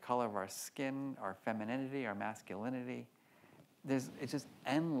appearance, the color of our skin, our femininity, our masculinity. It's just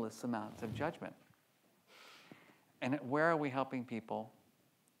endless amounts of judgment. And where are we helping people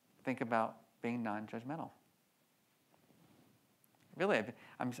think about being non-judgmental? Really,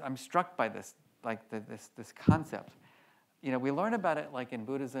 I'm struck by this, like this concept. You know, we learn about it like in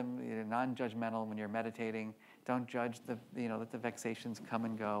Buddhism, non-judgmental when you're meditating. Don't judge let the vexations come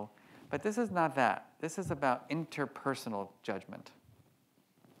and go. But this is not that. This is about interpersonal judgment.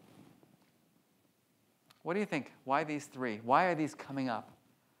 What do you think? Why these 3? Why are these coming up?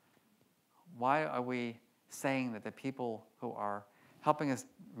 Why are we saying that the people who are helping us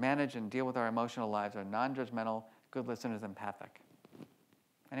manage and deal with our emotional lives are non-judgmental, good listeners, empathic?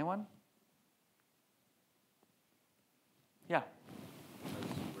 Anyone? Yeah.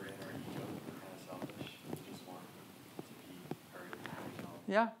 Because we're in our ego, we're kind of selfish. We just want to be heard and acknowledged.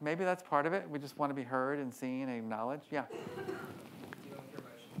 Yeah, maybe that's part of it. We just want to be heard and seen and acknowledged. Yeah. Dealing with your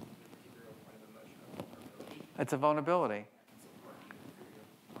emotions is a particular point of emotional vulnerability. It's a vulnerability. It's important for your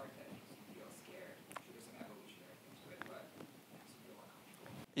part that makes you feel scared. There's some evolutionary things to it, but it makes you feel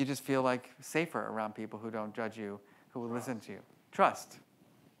uncomfortable. You just feel like safer around people who don't judge you, who will listen to you. Trust.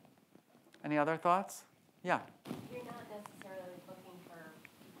 Any other thoughts? Yeah. You're not necessarily looking for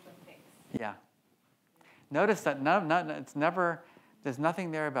the fix. Yeah. Notice that there's nothing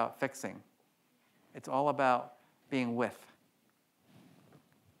there about fixing. It's all about being with.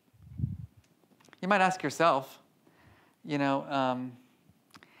 You might ask yourself, this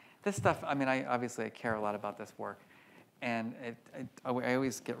stuff, I care a lot about this work. And I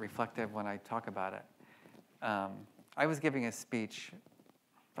always get reflective when I talk about it. I was giving a speech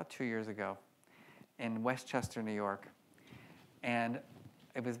about 2 years ago in Westchester, New York. And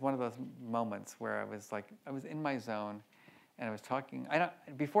it was one of those moments where I was in my zone, and I was talking.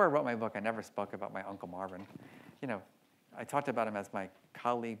 Before I wrote my book, I never spoke about my Uncle Marvin. I talked about him as my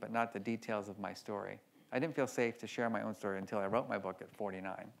colleague, but not the details of my story. I didn't feel safe to share my own story until I wrote my book at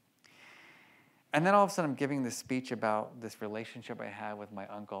 49. And then all of a sudden, I'm giving this speech about this relationship I had with my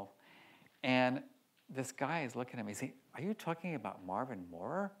uncle. And this guy is looking at me. He's saying, "Are you talking about Marvin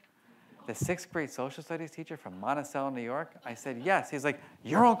Moorer, the 6th grade social studies teacher from Monticello, New York?" I said, "Yes." He's like,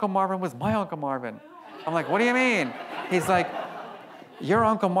 "Your Uncle Marvin was my Uncle Marvin." I'm like, "What do you mean?" He's like, "Your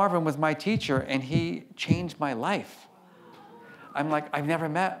Uncle Marvin was my teacher, and he changed my life." I'm like, "I've never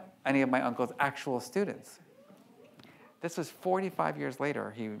met any of my uncle's actual students." This was 45 years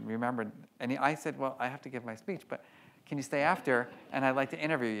later, he remembered. And I said, well, I have to give my speech, but can you stay after? And I'd like to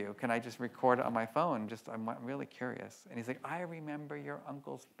interview you. Can I just record it on my phone? I'm really curious. And he's like, I remember your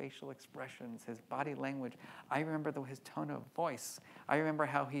uncle's facial expressions, his body language. I remember his tone of voice. I remember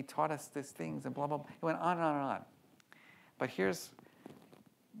how he taught us these things and blah, blah, blah. He went on and on and on. But here's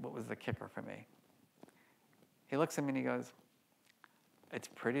what was the kicker for me. He looks at me and he goes, it's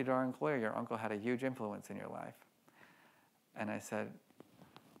pretty darn clear your uncle had a huge influence in your life. And I said,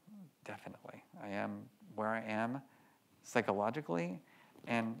 definitely. I am where I am psychologically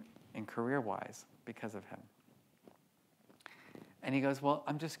and in career-wise because of him. And he goes, well,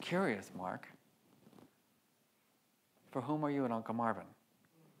 I'm just curious, Mark. For whom are you and Uncle Marvin?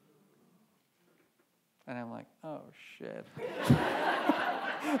 And I'm like, oh, shit.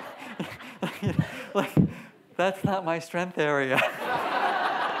 like, that's not my strength area.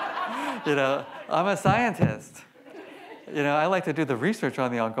 I'm a scientist. I like to do the research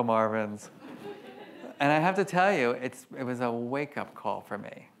on the Uncle Marvins. And I have to tell you, it was a wake-up call for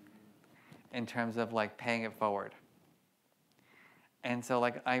me in terms of paying it forward. And so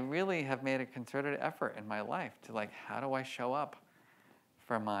I really have made a concerted effort in my life to how do I show up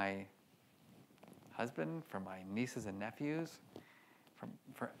for my husband, for my nieces and nephews,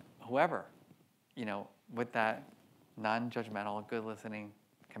 for whoever, with that non-judgmental, good listening,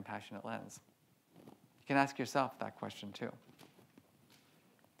 compassionate lens. You can ask yourself that question too.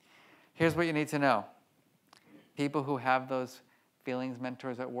 Here's what you need to know. People who have those feelings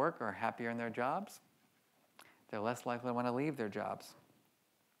mentors at work are happier in their jobs. They're less likely to want to leave their jobs.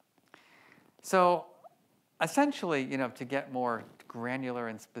 So essentially, to get more granular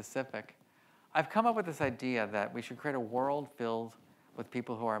and specific, I've come up with this idea that we should create a world filled with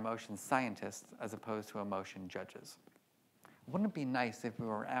people who are emotion scientists as opposed to emotion judges. Wouldn't it be nice if we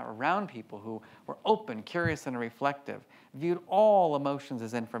were around people who were open, curious, and reflective, viewed all emotions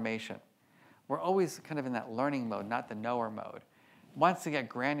as information? We're always kind of in that learning mode, not the knower mode. Wants to get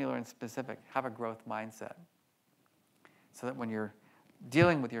granular and specific, have a growth mindset. So that when you're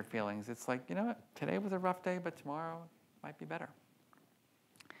dealing with your feelings, it's like, you know what, today was a rough day, but tomorrow might be better.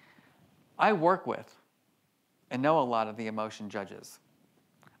 I work with and know a lot of the emotion judges.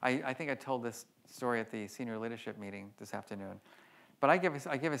 I think I told this story at the senior leadership meeting this afternoon. But I give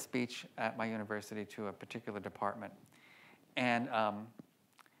a speech at my university to a particular department. And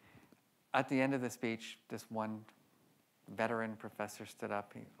at the end of the speech, this one veteran professor stood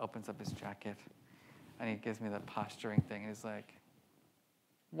up. He opens up his jacket, and he gives me the posturing thing. And he's like,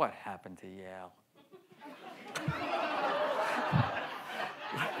 what happened to Yale?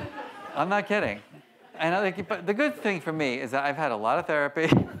 I'm not kidding. And but the good thing for me is that I've had a lot of therapy.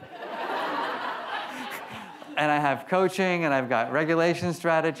 And I have coaching, and I've got regulation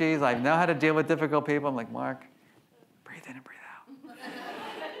strategies. I know how to deal with difficult people. I'm like, Mark, breathe in and breathe out.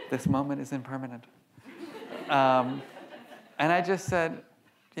 This moment is impermanent. And I just said,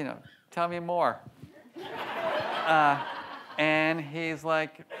 tell me more. And he's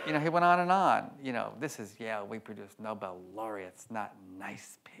like, he went on and on. This is Yale. We produce Nobel laureates, not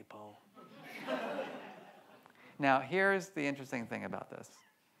nice people. Now, here's the interesting thing about this,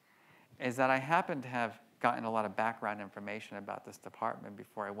 is that I happen to have gotten a lot of background information about this department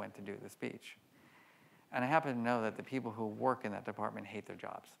before I went to do the speech. And I happen to know that the people who work in that department hate their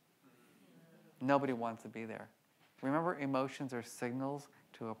jobs. Nobody wants to be there. Remember, emotions are signals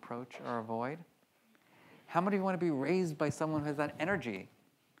to approach or avoid. How many want to be raised by someone who has that energy?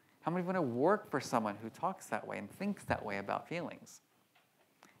 How many want to work for someone who talks that way and thinks that way about feelings?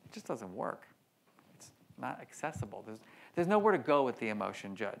 It just doesn't work. It's not accessible. There's nowhere to go with the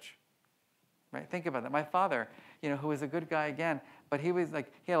emotion judge. Right? Think about that. My father, who was a good guy again, but he had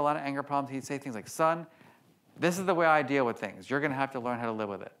a lot of anger problems. He'd say things like, son, this is the way I deal with things. You're going to have to learn how to live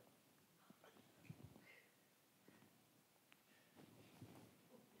with it.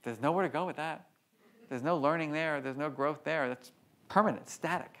 There's nowhere to go with that. There's no learning there. There's no growth there. That's permanent,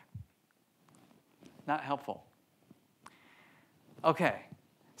 static. Not helpful. Okay.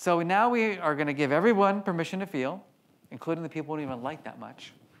 So now we are going to give everyone permission to feel, including the people who don't even like that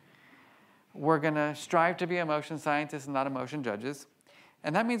much. We're going to strive to be emotion scientists and not emotion judges.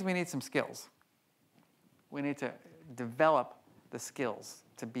 And that means we need some skills. We need to develop the skills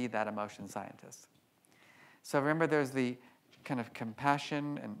to be that emotion scientist. So remember, there's the kind of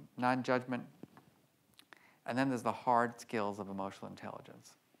compassion and non-judgment. And then there's the hard skills of emotional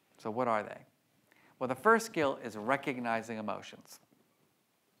intelligence. So what are they? Well, the first skill is recognizing emotions.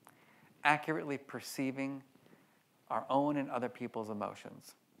 Accurately perceiving our own and other people's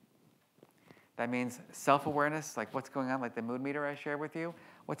emotions. That means self-awareness, like what's going on, like the mood meter I shared with you.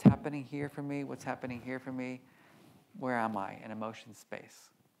 What's happening here for me? What's happening here for me? where am I in emotion space?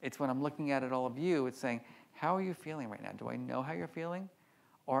 It's when I'm looking at it, all of you, it's saying, how are you feeling right now? Do I know how you're feeling?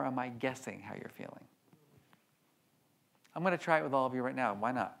 Or am I guessing how you're feeling? I'm going to try it with all of you right now.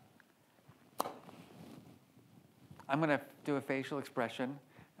 Why not? I'm going to do a facial expression.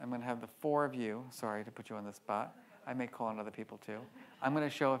 I'm going to have the 4 of you. Sorry to put you on the spot. I may call on other people too. I'm going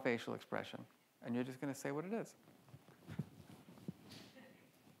to show a facial expression. And you're just going to say what it is.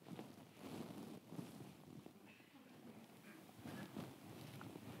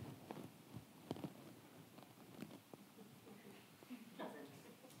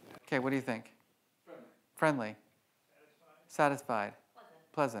 Okay, what do you think? Friendly. Satisfied.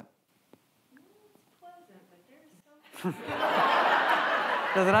 Pleasant.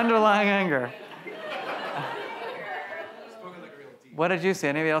 There's an underlying anger. What did you see?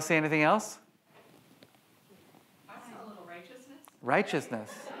 Anybody else see anything else? I saw a little righteousness. Righteousness.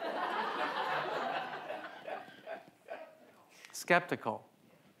 Skeptical.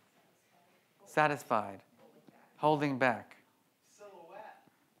 Satisfied. Holding back.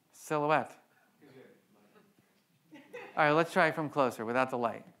 Silhouette. All right, let's try from closer without the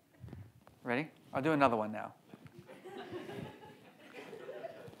light. Ready? I'll do another one now.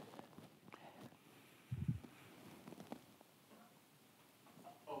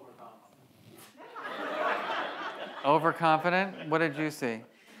 Overconfident. What did you see?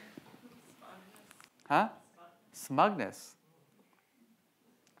 Huh? Smugness.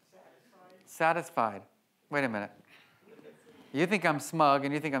 Satisfied. Wait a minute. You think I'm smug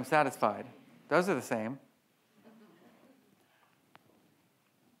and you think I'm satisfied. Those are the same.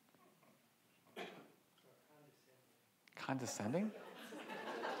 Condescending?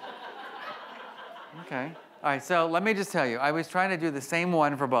 Okay. All right, so let me just tell you, I was trying to do the same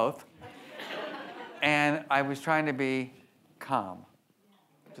one for both. And I was trying to be calm.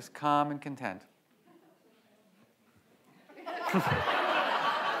 Just calm and content.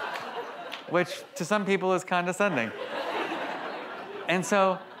 Which to some people is condescending. And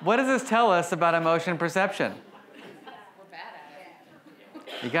so, what does this tell us about emotion perception? We're bad at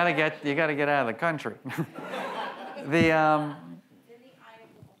it. You gotta get out of the country.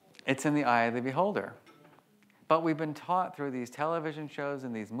 It's in the eye of the beholder. But we've been taught through these television shows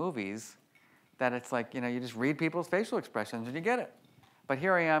and these movies that it's like, you just read people's facial expressions and you get it. But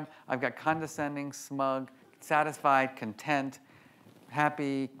here I am, I've got condescending, smug, satisfied, content,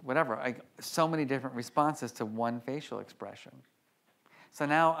 happy, whatever. So many different responses to one facial expression. So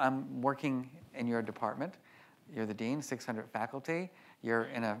now I'm working in your department. You're the dean, 600 faculty. You're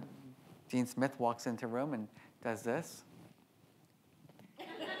in Dean Smith walks into a room and does this.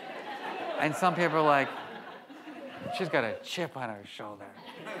 And some people are like, she's got a chip on her shoulder.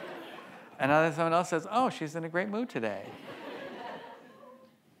 And someone else says, oh, she's in a great mood today.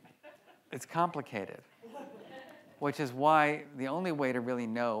 It's complicated, which is why the only way to really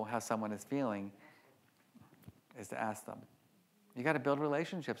know how someone is feeling is to ask them. You got to build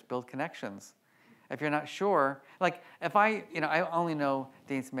relationships, build connections. If you're not sure, like if I only know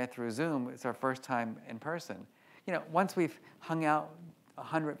Dean Smith through Zoom, it's our first time in person. Once we've hung out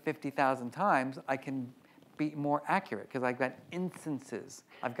 150,000 times, I can be more accurate because I've got instances,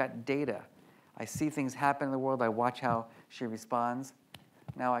 I've got data. I see things happen in the world, I watch how she responds.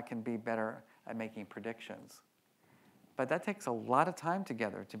 Now I can be better at making predictions. But that takes a lot of time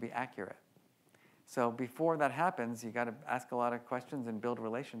together to be accurate. So before that happens, you got to ask a lot of questions and build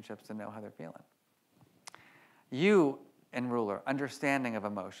relationships to know how they're feeling. You, in ruler, understanding of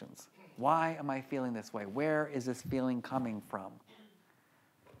emotions. Why am I feeling this way? Where is this feeling coming from?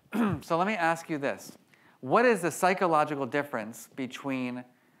 So let me ask you this. What is the psychological difference between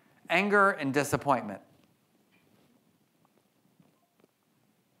anger and disappointment?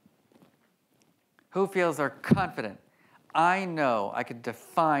 Who feels they're confident? I know I could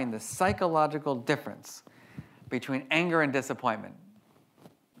define the psychological difference between anger and disappointment.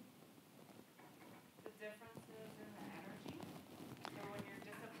 The difference is in the energy. So when you're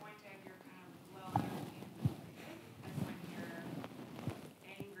disappointed, you're kind of low energy. And when you're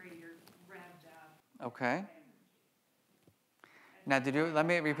angry, you're revved up. Okay. Now, let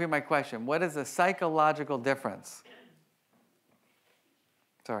me repeat my question. What is the psychological difference?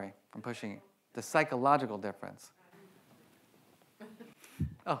 Sorry, I'm pushing you. The psychological difference.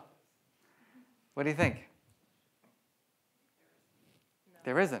 Oh. What do you think? No.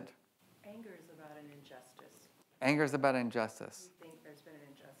 There isn't. Anger is about an injustice. Anger is about injustice. We think there's been an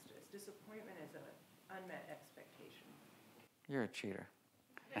injustice. Disappointment is an unmet expectation. You're a cheater.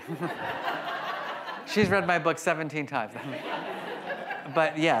 She's read my book 17 times.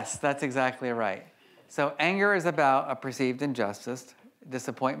 But yes, that's exactly right. So anger is about a perceived injustice.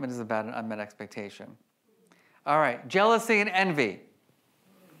 Disappointment is about an unmet expectation. All right, jealousy and envy.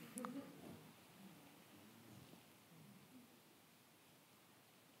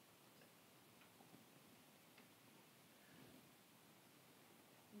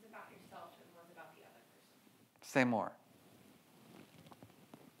 One's about yourself and one's about the other person. Say more.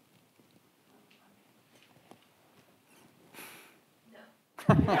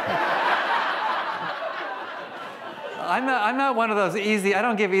 I'm not one of those easy, I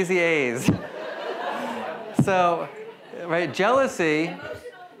don't give easy A's. So, right, jealousy,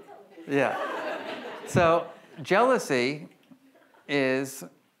 yeah. So, jealousy is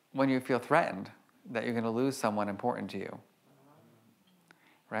when you feel threatened that you're going to lose someone important to you,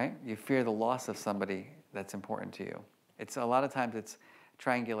 right? You fear the loss of somebody that's important to you. It's a lot of times it's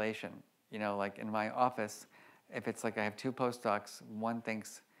triangulation. You know, like in my office, if it's like I have two postdocs, one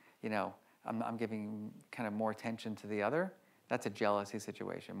thinks, you know, I'm giving kind of more attention to the other, that's a jealousy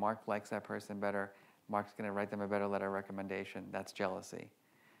situation. Mark likes that person better. Mark's going to write them a better letter of recommendation. That's jealousy.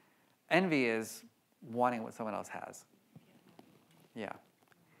 Envy is wanting what someone else has. Yeah.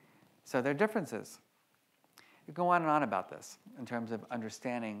 So there are differences. You go on and on about this in terms of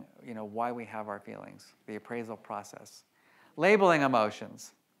understanding, you know, why we have our feelings, the appraisal process. Labeling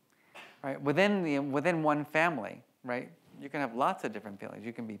emotions, right? Within one family, right? You can have lots of different feelings.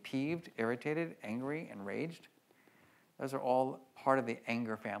 You can be peeved, irritated, angry, enraged. Those are all part of the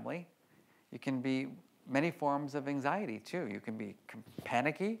anger family. You can be many forms of anxiety too. You can be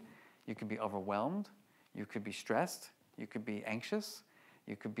panicky, you can be overwhelmed, you could be stressed, you could be anxious,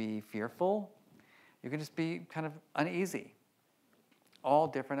 you could be fearful, you could just be kind of uneasy. All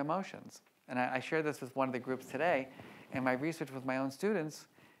different emotions. And I shared this with one of the groups today in my research with my own students,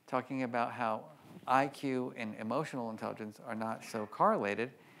 talking about how IQ and emotional intelligence are not so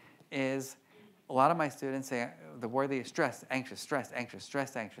correlated, is a lot of my students say the word they stress, anxious, stress, anxious,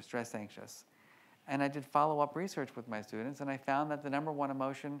 stress, anxious, stress, anxious. And I did follow-up research with my students, and I found that the number one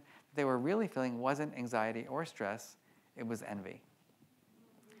emotion they were really feeling wasn't anxiety or stress, it was envy.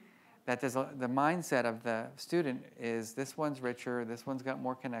 That the mindset of the student is this one's richer, this one's got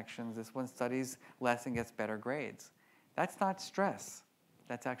more connections, this one studies less and gets better grades. That's not stress.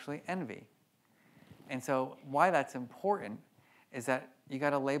 That's actually envy. And so why that's important is that you got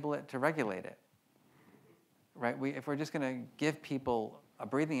to label it to regulate it. Right? If we're just going to give people a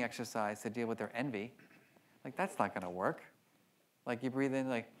breathing exercise to deal with their envy, like that's not going to work. Like you breathe in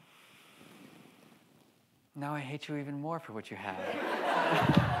like, now I hate you even more for what you have.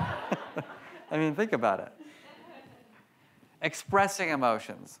 I mean, think about it. Expressing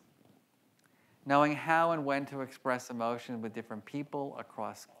emotions. Knowing how and when to express emotion with different people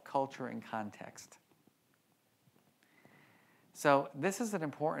across culture and context. So this is an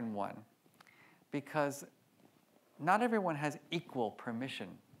important one because not everyone has equal permission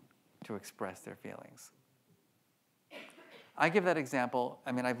to express their feelings. I give that example,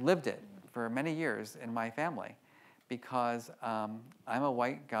 I mean, I've lived it for many years in my family because I'm a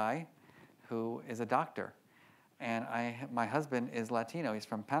white guy who is a doctor. And my husband is Latino, he's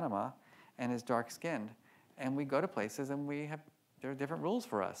from Panama, and is dark-skinned. And we go to places and there are different rules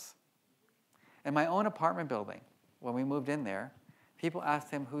for us. In my own apartment building, when we moved in there, people asked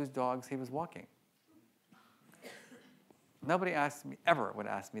him whose dogs he was walking. Nobody ever would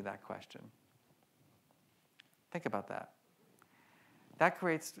ask me that question. Think about that. That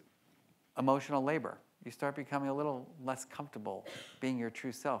creates emotional labor. You start becoming a little less comfortable being your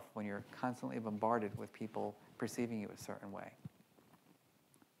true self when you're constantly bombarded with people perceiving you a certain way.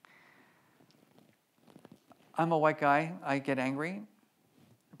 I'm a white guy. I get angry.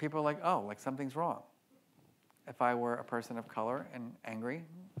 People are like, oh, like something's wrong. If I were a person of color and angry,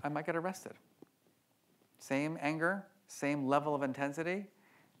 I might get arrested. Same anger, same level of intensity.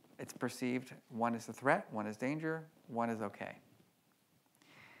 It's perceived, one is a threat, one is danger, one is okay.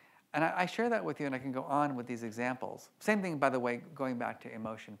 And I share that with you, and I can go on with these examples. Same thing, by the way, going back to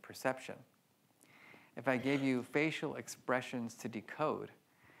emotion perception. If I gave you facial expressions to decode,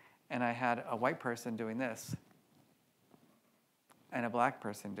 and I had a white person doing this, and a black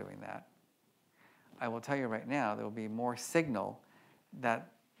person doing that, I will tell you right now, there will be more signal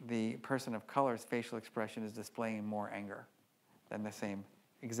that the person of color's facial expression is displaying more anger than the same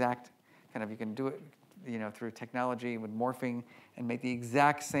exact kind of, you can do it, you know, through technology with morphing and make the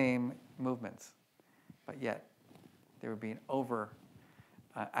exact same movements. But yet, there would be an over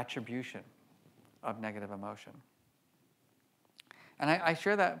attribution of negative emotion. And I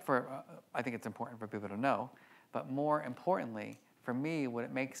share that for, I think it's important for people to know, but more importantly, for me, what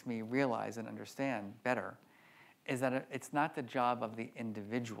it makes me realize and understand better is that it's not the job of the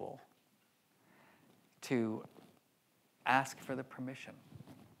individual to ask for the permission,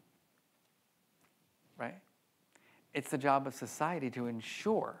 right? it's the job of society to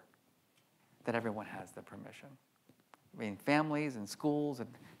ensure that everyone has the permission. I mean, families and schools and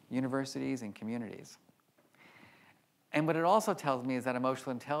universities and communities. And what it also tells me is that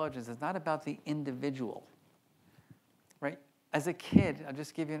emotional intelligence is not about the individual, right? As a kid, I'll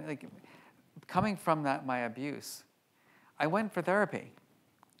just give you, like, coming from my abuse, I went for therapy.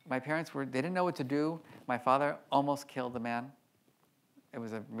 My parents they didn't know what to do. My father almost killed a man. It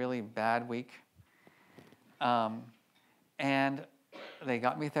was a really bad week. And they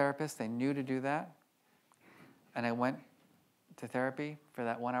got me a therapist. They knew to do that. And I went to therapy for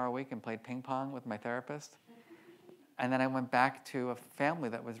that 1 hour a week and played ping pong with my therapist. And then I went back to a family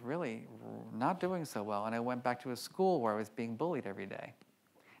that was really not doing so well. And I went back to a school where I was being bullied every day.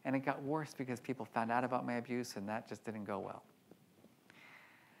 And it got worse because people found out about my abuse, and that just didn't go well.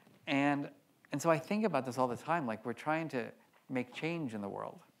 And so I think about this all the time, like we're trying to make change in the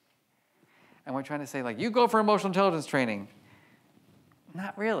world. And we're trying to say, like, you go for emotional intelligence training.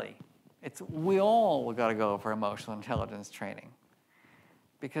 Not really. We all got to go for emotional intelligence training.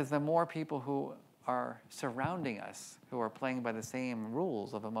 Because the more people who are surrounding us, who are playing by the same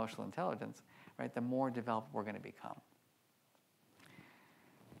rules of emotional intelligence, right, the more developed we're going to become.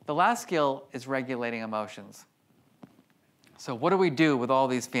 The last skill is regulating emotions. So what do we do with all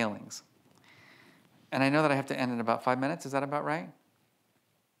these feelings? And I know that I have to end in about 5 minutes. Is that about right?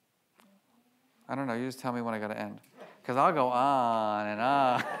 I don't know. You just tell me when I got to end. Because I'll go on and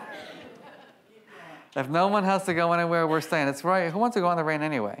on. If no one has to go anywhere, we're staying. It's right. Who wants to go in the rain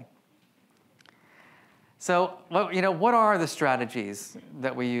anyway? So, what are the strategies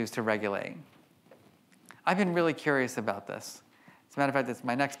that we use to regulate? I've been really curious about this. As a matter of fact, it's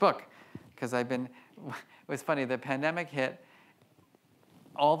my next book. Because it was funny, the pandemic hit.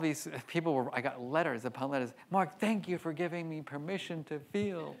 All these people I got letters upon letters. Mark, thank you for giving me permission to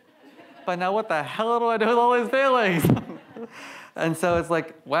feel. But now what the hell do I do with all these feelings? And so it's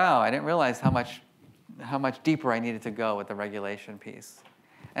like, wow, I didn't realize how much deeper I needed to go with the regulation piece.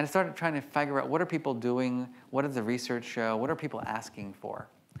 And I started trying to figure out, what are people doing? What does the research show? What are people asking for?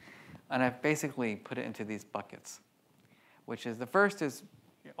 And I've basically put it into these buckets, which is, the first is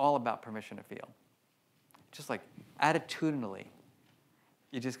all about permission to feel. Just like attitudinally.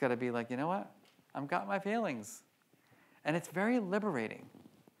 You just got to be like, you know what? I've got my feelings. And it's very liberating.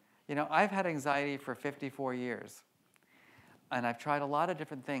 I've had anxiety for 54 years. And I've tried a lot of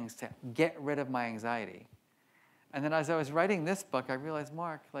different things to get rid of my anxiety. And then as I was writing this book, I realized,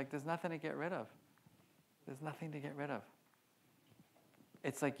 Mark, there's nothing to get rid of. There's nothing to get rid of.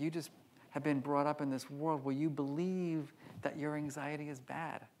 It's like you just have been brought up in this world where you believe that your anxiety is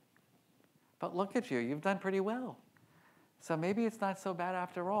bad. But look at you. You've done pretty well. So maybe it's not so bad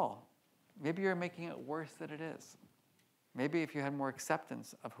after all. Maybe you're making it worse than it is. Maybe if you had more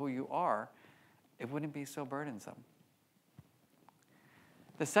acceptance of who you are, it wouldn't be so burdensome.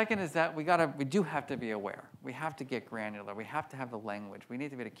 The second is that we do have to be aware. We have to get granular. We have to have the language. We need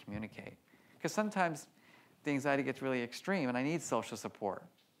to be able to communicate. Because sometimes the anxiety gets really extreme and I need social support.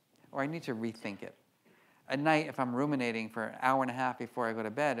 Or I need to rethink it. At night, if I'm ruminating for an hour and a half before I go to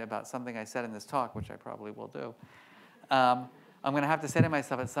bed about something I said in this talk, which I probably will do, I'm going to have to say to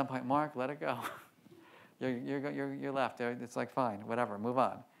myself at some point, Mark, let it go. You're left. It's like, fine, whatever, move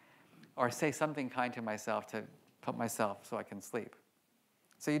on. Or say something kind to myself to put myself so I can sleep.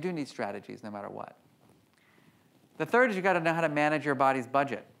 So you do need strategies no matter what. The third is you got to know how to manage your body's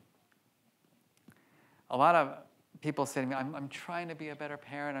budget. A lot of people say to me, I'm trying to be a better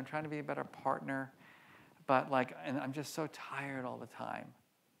parent, I'm trying to be a better partner, but and I'm just so tired all the time.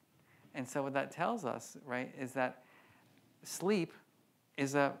 And so what that tells us, right, is that sleep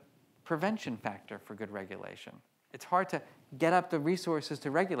is a prevention factor for good regulation. It's hard to get up the resources to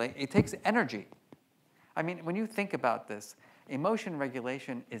regulate. It takes energy. I mean, when you think about this, emotion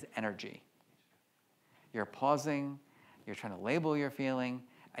regulation is energy. You're pausing, you're trying to label your feeling,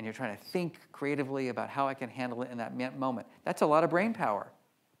 and you're trying to think creatively about how I can handle it in that moment. That's a lot of brain power.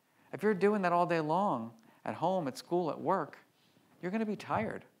 If you're doing that all day long, at home, at school, at work, you're going to be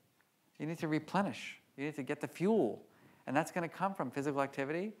tired. You need to replenish. You need to get the fuel. And that's going to come from physical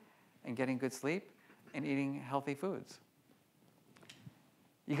activity and getting good sleep and eating healthy foods.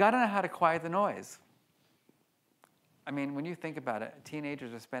 You got to know how to quiet the noise. I mean, when you think about it,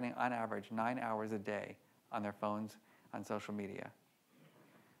 teenagers are spending, on average, 9 hours a day on their phones, on social media.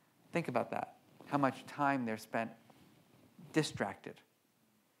 Think about that, how much time they're spent distracted.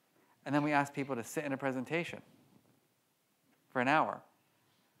 And then we ask people to sit in a presentation for an hour.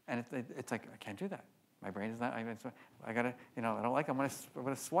 And it's like, I can't do that. My brain is not, I got to, I don't like it, I'm going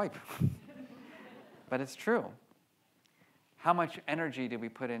to swipe. But it's true. How much energy do we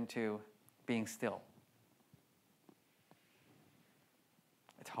put into being still?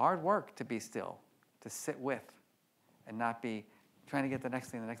 It's hard work to be still, to sit with, and not be trying to get the next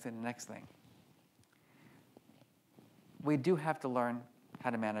thing, the next thing, the next thing. We do have to learn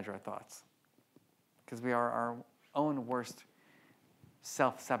how to manage our thoughts, because we are our own worst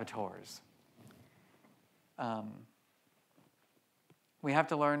self-saboteurs. We have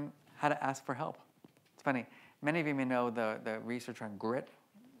to learn how to ask for help. It's funny, many of you may know the research on grit,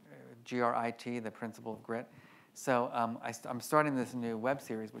 G-R-I-T, the principle of grit. So I'm starting this new web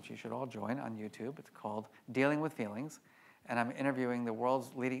series, which you should all join on YouTube. It's called Dealing with Feelings. And I'm interviewing the world's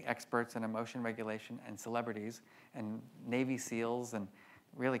leading experts in emotion regulation and celebrities and Navy SEALs and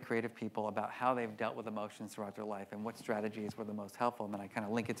really creative people about how they've dealt with emotions throughout their life and what strategies were the most helpful. And then I kind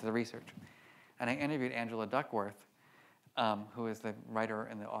of link it to the research. And I interviewed Angela Duckworth, who is the writer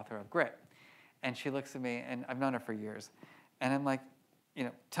and the author of Grit. And she looks at me, and I've known her for years. And I'm like,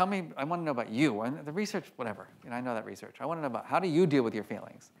 tell me, I want to know about you. And the research, whatever. I know that research. I want to know about how do you deal with your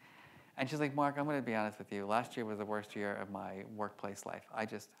feelings? And she's like, Mark, I'm going to be honest with you. Last year was the worst year of my workplace life.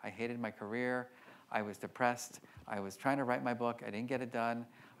 I hated my career. I was depressed. I was trying to write my book. I didn't get it done.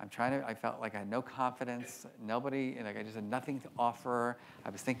 I felt like I had no confidence. Nobody, I just had nothing to offer. I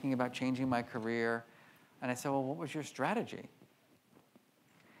was thinking about changing my career. And I said, well, what was your strategy?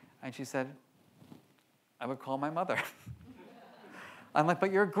 And she said, I would call my mother. I'm like,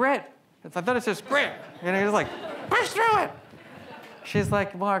 but you're grit. I thought it's just grit. You're just like, push through it. She's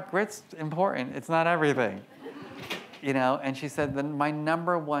like, Mark, grit's important. It's not everything. And she said, my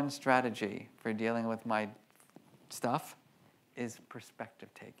number one strategy for dealing with my stuff is perspective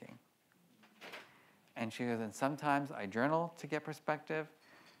taking. And she goes, and sometimes I journal to get perspective,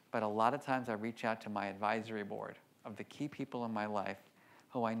 but a lot of times I reach out to my advisory board of the key people in my life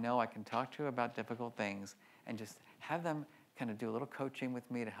who I know I can talk to about difficult things and just have them kind of do a little coaching with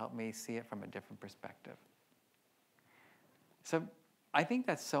me to help me see it from a different perspective. So I think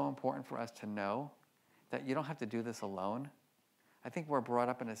that's so important for us to know that you don't have to do this alone. I think we're brought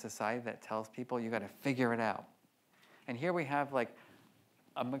up in a society that tells people you got to figure it out. And here we have like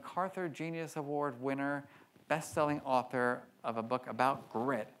a MacArthur Genius Award winner, best-selling author of a book about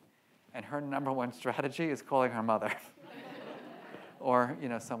grit, and her number one strategy is calling her mother or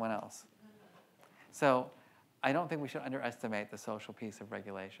someone else. So I don't think we should underestimate the social piece of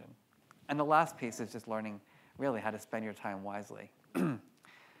regulation. And the last piece is just learning really how to spend your time wisely.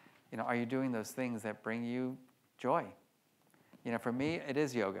 Are you doing those things that bring you joy? For me, it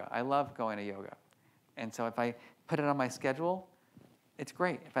is yoga. I love going to yoga. And so if I put it on my schedule, it's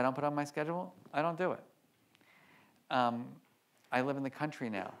great. If I don't put it on my schedule, I don't do it. I live in the country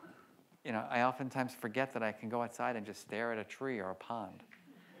now. I oftentimes forget that I can go outside and just stare at a tree or a pond.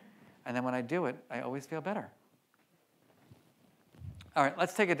 And then when I do it, I always feel better. All right,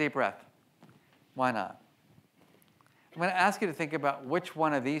 let's take a deep breath. Why not? I'm going to ask you to think about which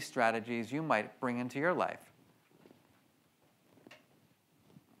one of these strategies you might bring into your life.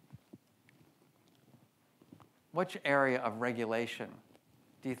 Which area of regulation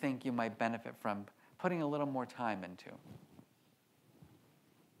do you think you might benefit from putting a little more time into?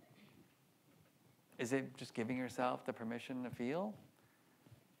 Is it just giving yourself the permission to feel?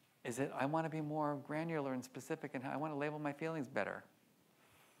 Is it, I want to be more granular and specific and I want to label my feelings better?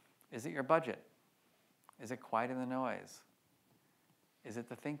 Is it your budget? Is it quieting the noise? Is it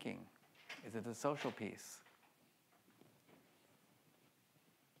the thinking? Is it the social piece?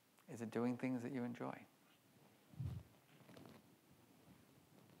 Is it doing things that you enjoy?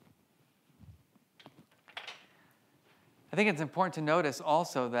 I think it's important to notice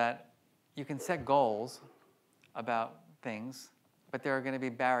also that you can set goals about things, but there are going to be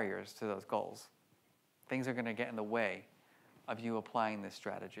barriers to those goals. Things are going to get in the way of you applying this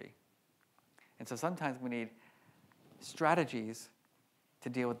strategy. And so sometimes we need strategies to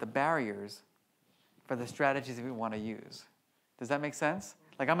deal with the barriers for the strategies that we want to use. Does that make sense?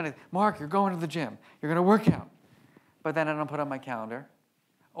 Like Mark, you're going to the gym. You're going to work out. But then I don't put it on my calendar,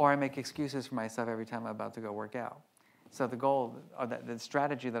 or I make excuses for myself every time I'm about to go work out. So the goal, or the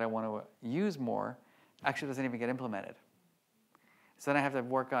strategy that I want to use more actually doesn't even get implemented. So then I have to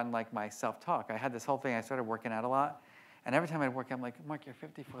work on like my self-talk. I had this whole thing, I started working out a lot. And every time I'd work out, I'm like, Mark, you're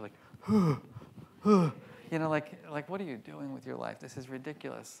 54. Like, what are you doing with your life? This is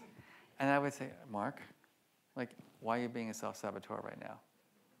ridiculous. And I would say, Mark, why are you being a self-saboteur right now?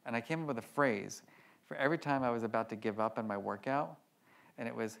 And I came up with a phrase for every time I was about to give up on my workout, and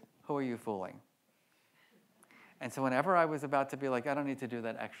it was, who are you fooling? And so whenever I was about to be like, I don't need to do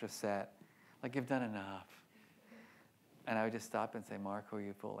that extra set, you've done enough. And I would just stop and say, Mark, who are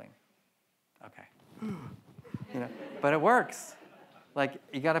you fooling? Okay. But it works.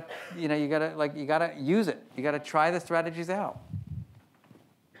 You gotta use it. You gotta try the strategies out.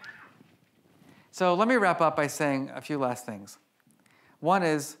 So let me wrap up by saying a few last things. One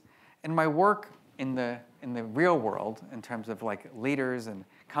is, in my work in the real world, in terms of like leaders and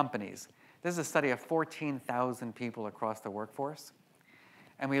companies, this is a study of 14,000 people across the workforce.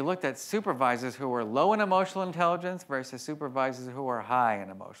 And we looked at supervisors who were low in emotional intelligence versus supervisors who were high in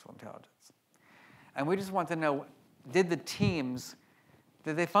emotional intelligence. And we just want to know, did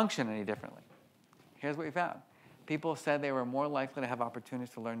they function any differently? Here's what we found. People said they were more likely to have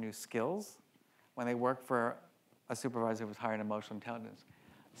opportunities to learn new skills when they worked for a supervisor who was higher in emotional intelligence.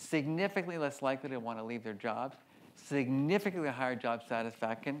 Significantly less likely to want to leave their jobs, significantly higher job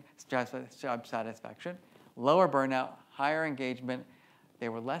satisfaction, lower burnout, higher engagement. They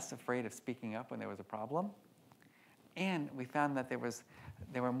were less afraid of speaking up when there was a problem. And we found that they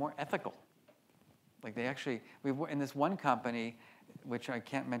were more ethical. Like they actually, in this one company, which I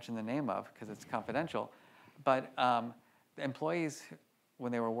can't mention the name of because it's confidential, but the employees,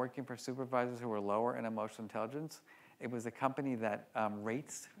 when they were working for supervisors who were lower in emotional intelligence, it was a company that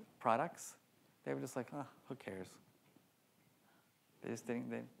rates products. They were just like, oh, who cares? They just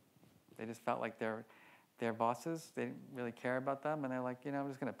didn't. They just felt like their bosses, they didn't really care about them, and they're like, I'm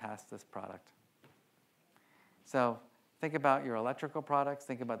just going to pass this product. So think about your electrical products.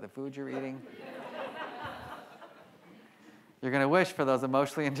 Think about the food you're eating. You're going to wish for those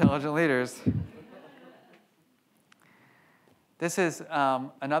emotionally intelligent leaders. This is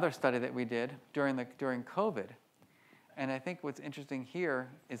another study that we did during COVID. And I think what's interesting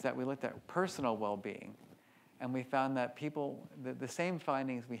here is that we looked at personal well-being. And we found that people, the same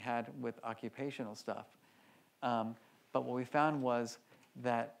findings we had with occupational stuff. But what we found was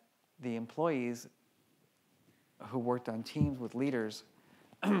that the employees who worked on teams with leaders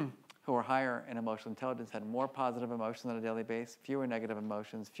who were higher in emotional intelligence had more positive emotions on a daily basis, fewer negative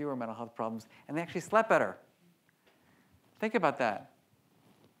emotions, fewer mental health problems, and they actually slept better. Think about that.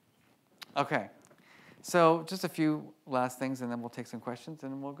 Okay, so just a few last things, and then we'll take some questions,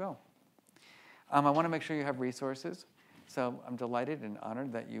 and then we'll go. I want to make sure you have resources. So I'm delighted and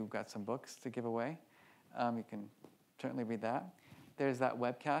honored that you got some books to give away. You can certainly read that. There's that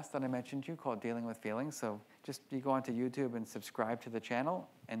webcast that I mentioned to you called Dealing with Feelings. So just you go onto YouTube and subscribe to the channel,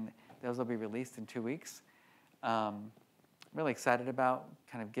 and those will be released in 2 weeks. I'm really excited about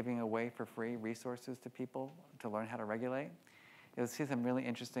kind of giving away for free resources to people to learn how to regulate. You'll see some really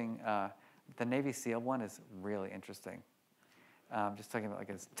interesting, the Navy SEAL one is really interesting. Just talking about like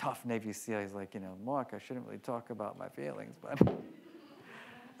a tough Navy SEAL. He's like, Mark, I shouldn't really talk about my feelings, but.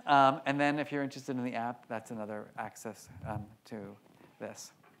 And then if you're interested in the app, that's another access to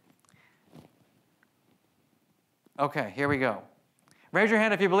this. Okay, here we go. Raise your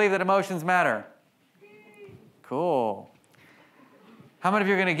hand if you believe that emotions matter. Cool. How many of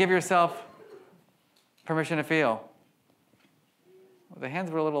you are going to give yourself permission to feel? Well, the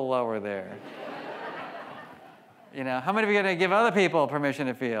hands were a little lower there. How many of you are going to give other people permission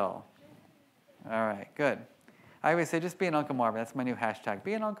to feel? All right, good. I always say, just be an Uncle Marvin. That's my new hashtag.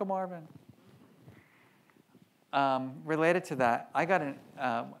 Be an Uncle Marvin. Related to that, I got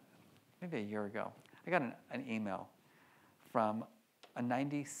maybe a year ago, I got an email from a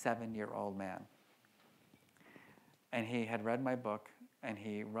 97-year-old man. And he had read my book, and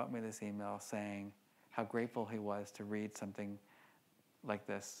he wrote me this email saying how grateful he was to read something like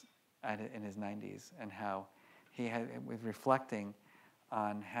this in his 90s, and how he was reflecting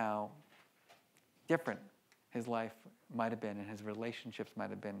on how different his life might have been, and his relationships might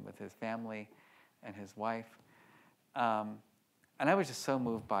have been with his family and his wife. And I was just so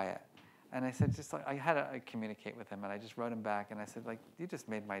moved by it. And I said, I had to communicate with him, and I just wrote him back, and I said, you just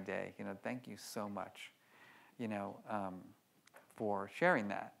made my day. Thank you so much, for sharing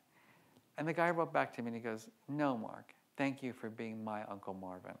that. And the guy wrote back to me, and he goes, no, Mark, thank you for being my Uncle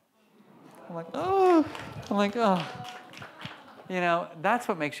Marvin. I'm like, oh. That's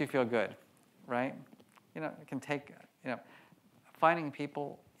what makes you feel good, right? It can take, finding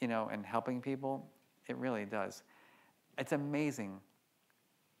people, and helping people, it really does. It's amazing.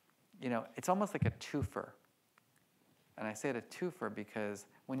 It's almost like a twofer. And I say it a twofer because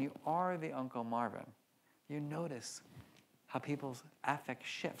when you are the Uncle Marvin, you notice how people's affect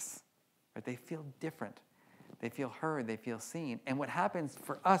shifts. Right? They feel different. They feel heard. They feel seen. And what happens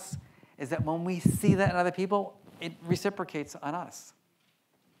for us is that when we see that in other people, it reciprocates on us.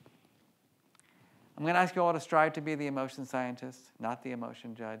 I'm going to ask you all to strive to be the emotion scientist, not the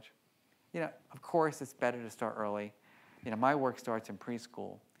emotion judge. Of course, it's better to start early. My work starts in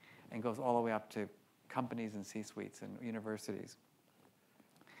preschool and goes all the way up to companies and C-suites and universities.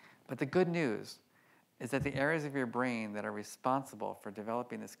 But the good news is that the areas of your brain that are responsible for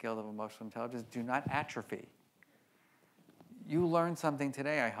developing the skills of emotional intelligence do not atrophy. you learned something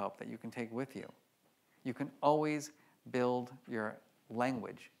today, I hope, that you can take with you. You can always build your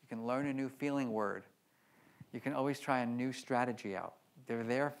language. You can learn a new feeling word. You can always try a new strategy out. They're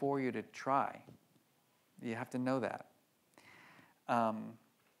there for you to try. You have to know that.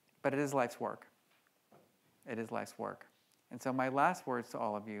 But it is life's work. It is life's work. And so my last words to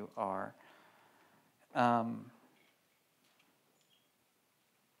all of you are,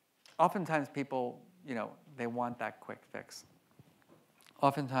 oftentimes people, they want that quick fix.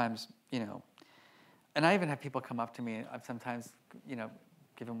 Oftentimes, and I even have people come up to me, I've sometimes,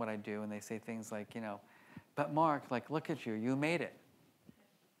 given what I do, and they say things like, but Mark, look at you, you made it.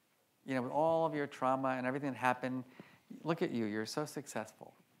 With all of your trauma and everything that happened, look at you, you're so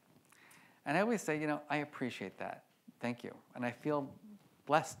successful. And I always say, I appreciate that. Thank you. And I feel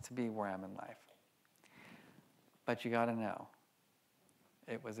blessed to be where I am in life. But you got to know,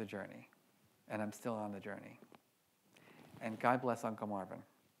 it was a journey. And I'm still on the journey. And God bless Uncle Marvin.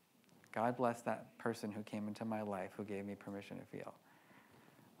 God bless that person who came into my life who gave me permission to feel.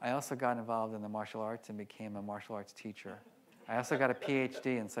 I also got involved in the martial arts and became a martial arts teacher. I also got a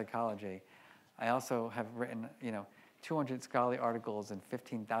PhD in psychology. I also have written, 200 scholarly articles and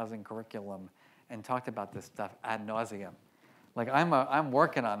 15,000 curriculum and talked about this stuff ad nauseum. I'm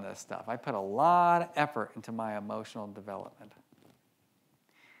working on this stuff. I put a lot of effort into my emotional development.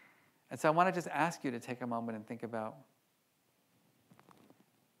 And so I want to just ask you to take a moment and think about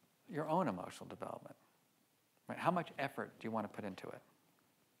your own emotional development. Right? How much effort do you want to put into it?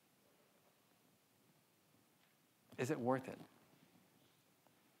 Is it worth it?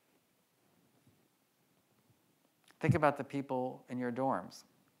 Think about the people in your dorms.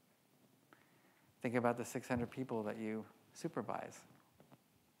 Think about the 600 people that you supervise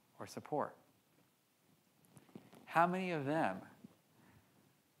or support. How many of them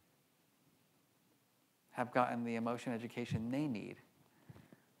have gotten the emotion education they need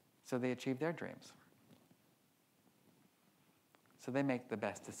so they achieve their dreams? So they make the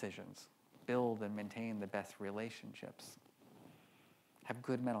best decisions, build and maintain the best relationships, have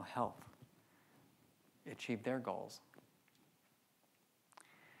good mental health, achieve their goals.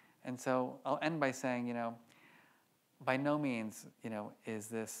 And so I'll end by saying, by no means, is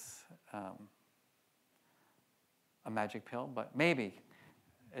this a magic pill, but maybe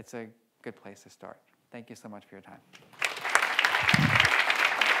it's a good place to start. Thank you so much for your time.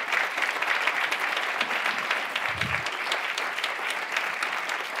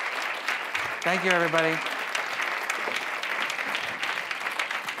 Thank you, everybody.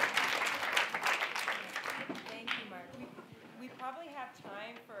 Thank you, Mark. We probably have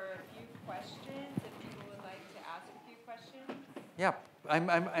time for a few questions if people would like to ask a few questions. Yeah,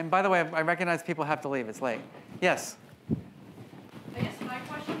 and by the way, I recognize people have to leave. It's late. Yes? I guess my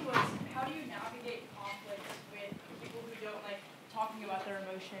question was, how do you navigate conflict with people who don't like talking about their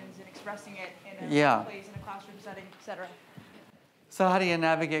emotions and expressing it in a workplace, in a classroom setting, et cetera? So how do you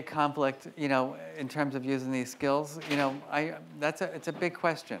navigate conflict, in terms of using these skills? It's a big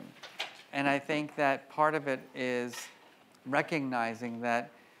question. And I think that part of it is recognizing that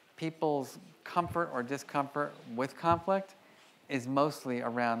people's comfort or discomfort with conflict is mostly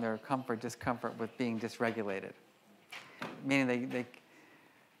around their discomfort with being dysregulated. Meaning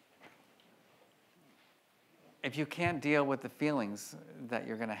if you can't deal with the feelings that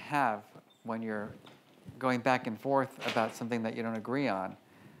you're going to have when you're going back and forth about something that you don't agree on,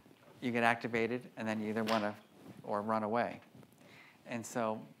 you get activated and then you either want to or run away. And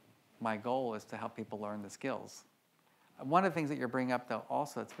so my goal is to help people learn the skills. One of the things that you're bringing up, though,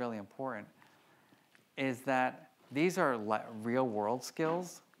 also that's really important, is that these are real world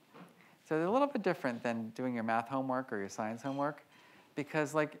skills. So they're a little bit different than doing your math homework or your science homework,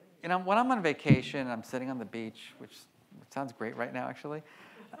 because when I'm on vacation, I'm sitting on the beach, which sounds great right now, actually.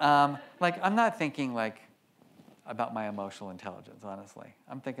 I'm not thinking about my emotional intelligence, honestly.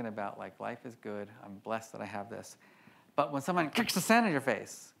 I'm thinking about life is good. I'm blessed that I have this. But when someone kicks the sand in your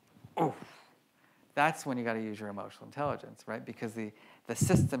face, that's when you got to use your emotional intelligence, right? Because the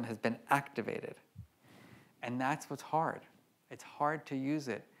system has been activated, and that's what's hard. It's hard to use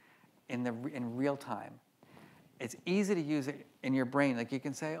it in real time. It's easy to use it in your brain. You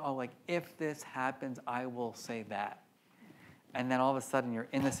can say, if this happens, I will say that. And then all of a sudden you're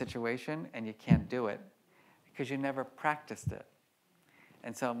in the situation and you can't do it because you never practiced it.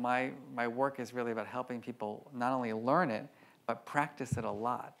 And so my work is really about helping people not only learn it, but practice it a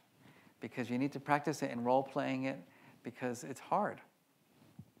lot. Because you need to practice it and role-playing it because it's hard.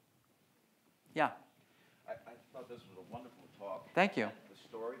 Yeah? I thought this was a wonderful talk. Thank you. The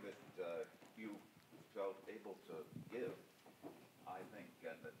story that you felt able to give, I think,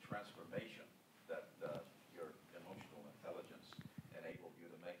 and the transformation that your emotional intelligence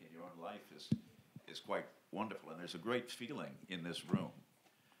life is quite wonderful, and there's a great feeling in this room.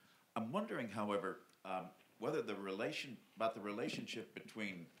 I'm wondering, however, whether about the relationship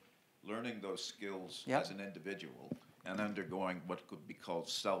between learning those skills Yep. as an individual and undergoing what could be called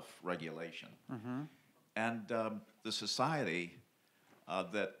self-regulation, and the society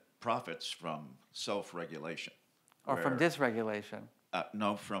that profits from self-regulation. Or from dysregulation.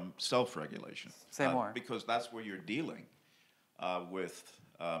 No, from self-regulation. Say more. Because that's where you're dealing with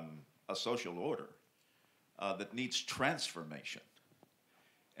a social order that needs transformation.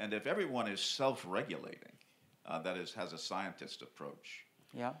 And if everyone is self-regulating, that is, has a scientist approach,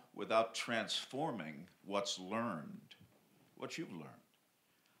 Yeah. without transforming what's learned, what you've learned,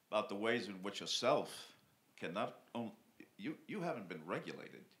 about the ways in which a self cannot only, you haven't been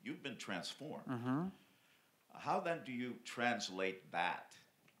regulated, you've been transformed. How then do you translate that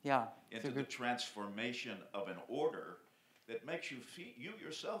Yeah. into the transformation of an order that makes you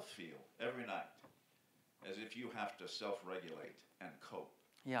yourself feel every night as if you have to self-regulate and cope?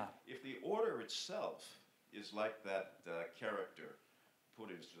 Yeah. If the order itself is like that character put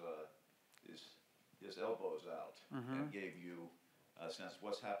his elbows out and gave you a sense of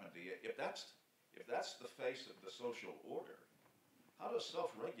what's happened to you, if that's the face of the social order, how does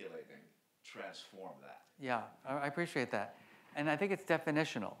self-regulating transform that? Yeah, I appreciate that. And I think it's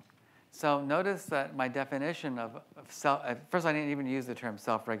definitional. So notice that my definition of self, first I didn't even use the term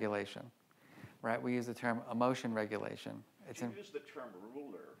self-regulation, right? We use the term emotion regulation. You use the term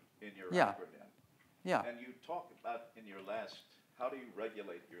ruler in your Yeah. acronym. Yeah. And you talk about in your last, how do you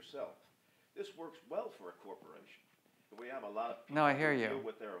regulate yourself? This works well for a corporation. If we have a lot of people No, I hear who you. deal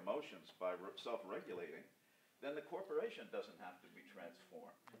with their emotions by self-regulating, then the corporation doesn't have to be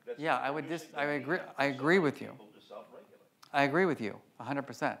transformed. That's Yeah, I agree with you. people to self-regulate. I agree with you,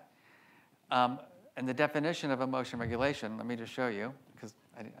 100%. And the definition of emotion regulation, let me just show you, because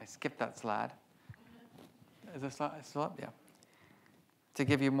I skipped that slide. Is this slide still up? Yeah. To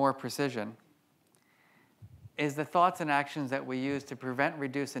give you more precision, is the thoughts and actions that we use to prevent,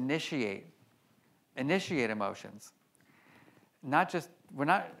 reduce, initiate emotions.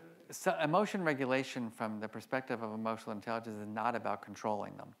 Emotion regulation from the perspective of emotional intelligence is not about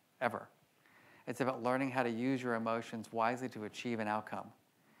controlling them, ever. It's about learning how to use your emotions wisely to achieve an outcome.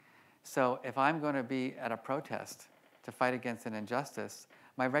 So if I'm going to be at a protest to fight against an injustice,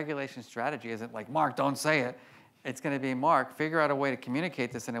 my regulation strategy isn't like, Mark, don't say it. It's going to be, Mark, figure out a way to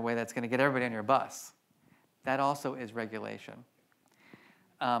communicate this in a way that's going to get everybody on your bus. That also is regulation.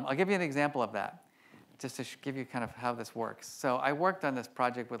 I'll give you an example of that, just to give you kind of how this works. So I worked on this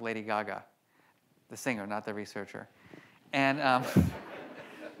project with Lady Gaga, the singer, not the researcher. And,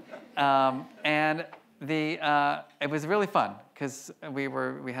 it was really fun, because we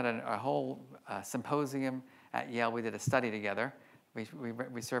had a whole symposium at Yale. We did a study together.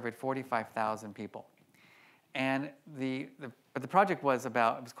 We surveyed 45,000 people. And but the project was it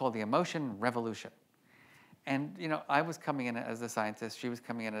was called the Emotion Revolution. And I was coming in as the scientist, she was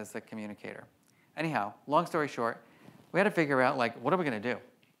coming in as the communicator. Anyhow, long story short, we had to figure out, like, what are we going to do?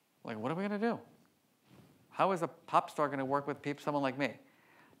 Like, what are we going to do? How is a pop star going to work with someone like me?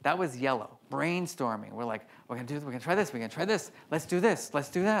 That was yellow, brainstorming. We're like, we're going to do this, we're going to try this, we're going to try this, let's do this, let's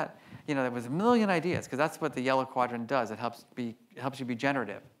do that. There was a million ideas, because that's what the yellow quadrant does. It helps you be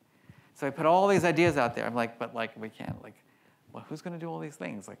generative. So I put all these ideas out there. I'm like, but we can't, well, who's going to do all these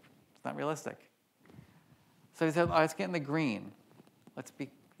things? It's not realistic. So he said, all right, let's get in the green. Let's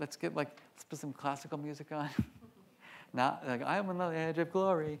put some classical music on. Not I'm on the edge of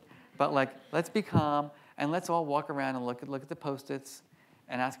glory, but let's be calm and let's all walk around and look at the Post-its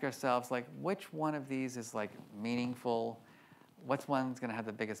and ask ourselves, which one of these is meaningful? Which one's going to have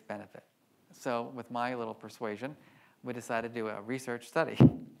the biggest benefit? So with my little persuasion, we decided to do a research study,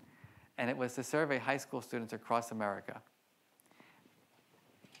 and it was to survey high school students across America.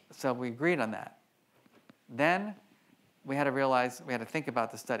 So we agreed on that. Then we had to think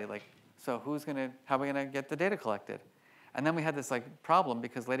about the study, so how are we gonna get the data collected? And then we had this problem,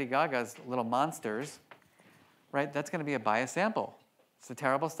 because Lady Gaga's Little Monsters, right, that's gonna be a biased sample. It's a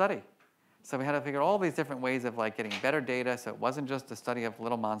terrible study. So we had to figure out all these different ways of getting better data, so it wasn't just a study of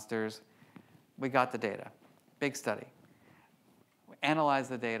Little Monsters. We got the data, big study. We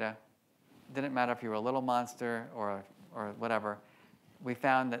analyzed the data. Didn't matter if you were a little monster or whatever. We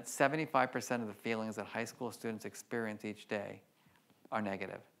found that 75% of the feelings that high school students experience each day are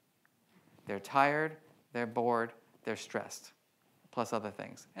negative. They're tired, they're bored, they're stressed, plus other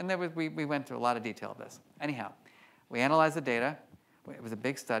things. And we went through a lot of detail of this. Anyhow, we analyzed the data. It was a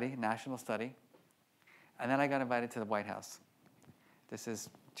big study, national study. And then I got invited to the White House. This is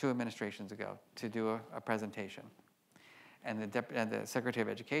 2 administrations ago, to do a presentation. and the Secretary of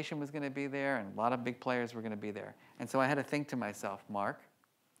Education was going to be there, and a lot of big players were going to be there. And so I had to think to myself, Mark,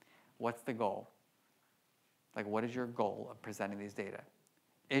 what's the goal? Like, what is your goal of presenting these data?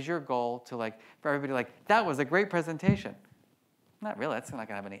 Is your goal to, like, for everybody, like, that was a great presentation? Not really. That's not going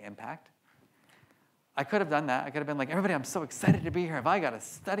to have any impact. I could have done that. I could have been like, everybody, I'm so excited to be here. Have I got a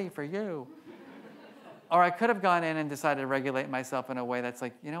study for you? Or I could have gone in and decided to regulate myself in a way that's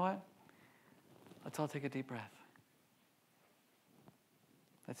like, you know what? Let's all take a deep breath.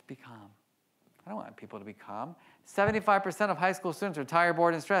 Let's be calm. I don't want people to be calm. 75% of high school students are tired,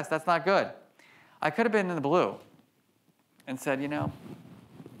 bored, and stressed. That's not good. I could have been in the blue and said, you know,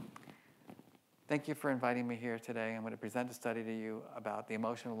 thank you for inviting me here today. I'm going to present a study to you about the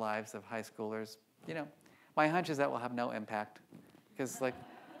emotional lives of high schoolers. You know, my hunch is that will have no impact because, like,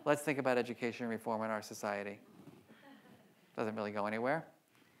 let's think about education reform in our society. Doesn't really go anywhere.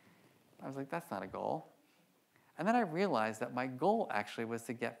 I was like, that's not a goal. And then I realized that my goal actually was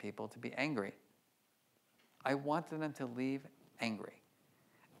to get people to be angry. I wanted them to leave angry.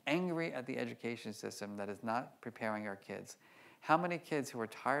 Angry at the education system that is not preparing our kids. How many kids who are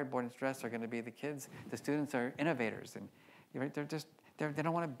tired, bored, and stressed are going to be the kids? The students are innovators, and they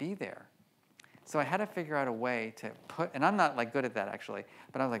don't want to be there. So I had to figure out a way to put, and I'm not like good at that actually,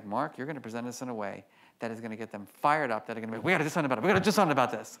 but I was like, Mark, you're going to present this in a way that is going to get them fired up. That are going to be, we got to do something about it. We got to do something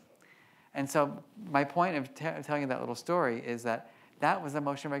about this. And so my point of telling you that little story is that that was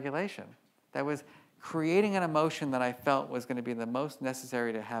emotion regulation. That was creating an emotion that I felt was going to be the most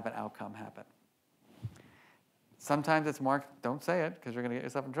necessary to have an outcome happen. Sometimes it's, Mark, don't say it because you're going to get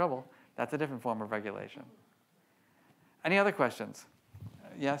yourself in trouble. That's a different form of regulation. Any other questions?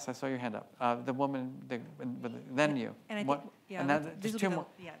 Yes, I saw your hand up. The woman, then you. And I what, think, yeah, and then, just two more,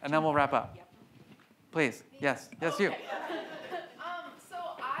 yeah, and then we'll wrap up. Yep. Please, yes, yes, Okay. you. So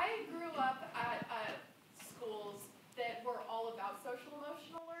I grew up at schools that were all about social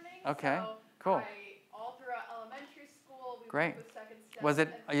emotional learning. Okay, so cool. All throughout elementary school, we Great. worked with Second Step. Was it,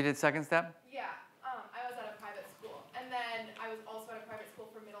 you did second step? Yeah, I was at a private school. And then I was also at a private school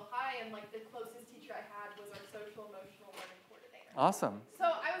for middle high, and like the closest teacher I had was our social emotional learning coordinator. Awesome. So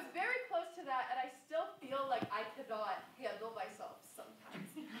I was very close to that, and I still feel like I cannot handle myself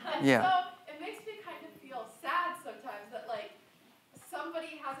sometimes. And Yeah. so it makes me kind of feel sad sometimes that like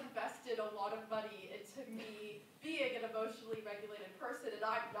somebody has invested a lot of money into me being an emotionally regulated person, and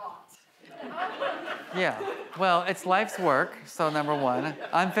I'm not. Yeah, well, it's life's work, so number one.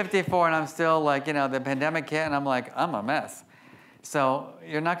 I'm 54 and I'm still like, you know, the pandemic hit and I'm like, I'm a mess. So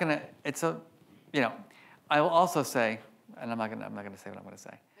you're not gonna, it's a, you know, I will also say, and I'm not gonna say what I'm gonna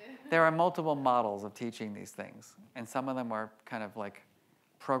say. There are multiple models of teaching these things, and some of them are kind of like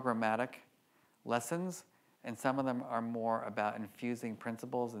programmatic lessons, and some of them are more about infusing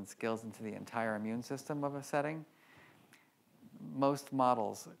principles and skills into the entire immune system of a setting. Most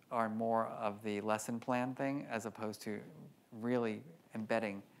models are more of the lesson plan thing as opposed to really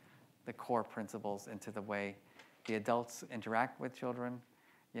embedding the core principles into the way the adults interact with children,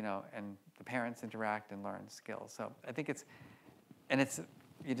 you know, and the parents interact and learn skills. So I think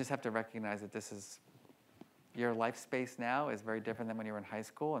you just have to recognize that this is, your life space now is very different than when you were in high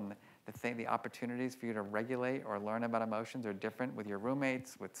school, and the opportunities for you to regulate or learn about emotions are different with your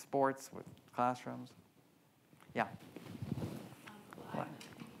roommates, with sports, with classrooms. Yeah. Well, I would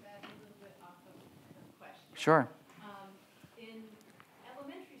piggyback a little bit off of the question. Sure. In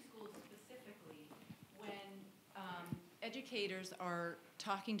elementary schools specifically, when educators are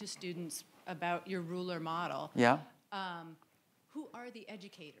talking to students about your ruler model, Yeah. Who are the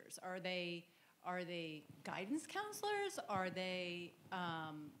educators? Are they guidance counselors? Are they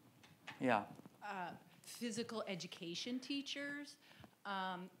Yeah. physical education teachers?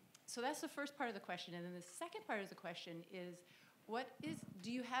 So that's the first part of the question. And then the second part of the question is,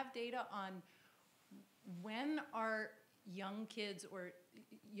 do you have data on when are young kids or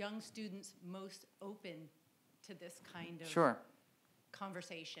young students most open to this kind of Sure.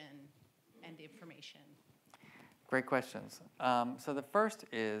 conversation and information? Great questions. So the first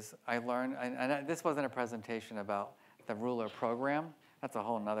is I learned, and this wasn't a presentation about the ruler program. That's a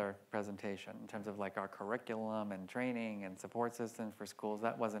whole nother presentation in terms of like our curriculum and training and support systems for schools.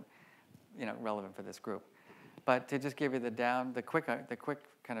 That wasn't, you know, relevant for this group. But to just give you the quick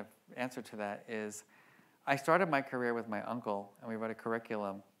kind of answer to that is, I started my career with my uncle, and we wrote a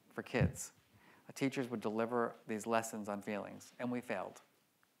curriculum for kids. Teachers would deliver these lessons on feelings, and we failed.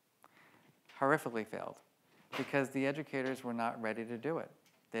 Horrifically failed, because the educators were not ready to do it.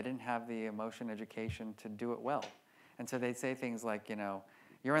 They didn't have the emotion education to do it well. And so they'd say things like, you know,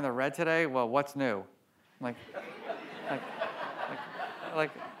 you're in the red today? Well, what's new? Like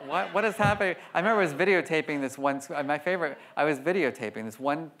what is happening? I remember I was videotaping this one, my favorite, I was videotaping this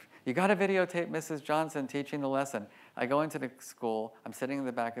one, you got to videotape Mrs. Johnson teaching the lesson. I go into the school, I'm sitting in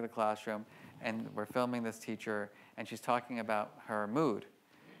the back of the classroom, and we're filming this teacher, and she's talking about her mood.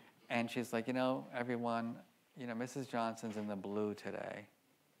 And she's like, everyone, Mrs. Johnson's in the blue today.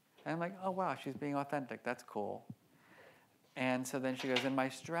 And I'm like, oh, wow, she's being authentic. That's cool. And so then she goes, and my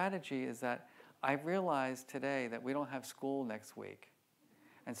strategy is that I realized today that we don't have school next week.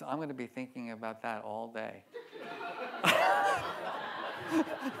 And so I'm going to be thinking about that all day.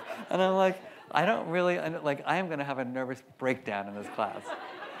 And I'm like, I don't really, I am going to have a nervous breakdown in this class.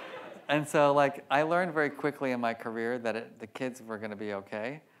 And so, I learned very quickly in my career that the kids were going to be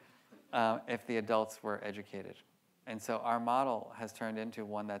okay if the adults were educated. And so our model has turned into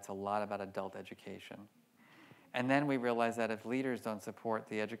one that's a lot about adult education. And then we realized that if leaders don't support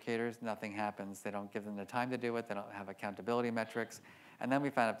the educators, nothing happens. They don't give them the time to do it. They don't have accountability metrics. And then we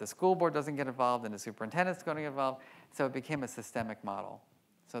found out if the school board doesn't get involved, and the superintendent's going to get involved. So it became a systemic model.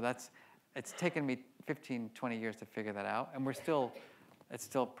 So it's taken me 15, 20 years to figure that out. And it's still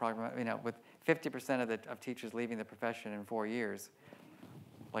with 50% of teachers leaving the profession in 4 years,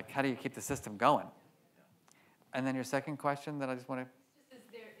 how do you keep the system going? And then your second question that I just want to... Is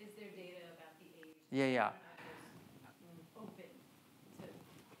there data about the age? Yeah. Open to...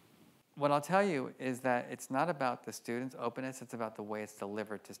 What I'll tell you is that it's not about the students' openness, it's about the way it's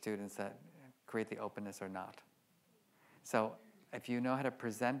delivered to students that create the openness or not. So if you know how to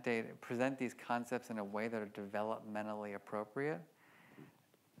present these concepts in a way that are developmentally appropriate,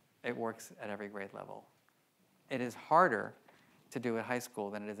 it works at every grade level. It is harder to do at high school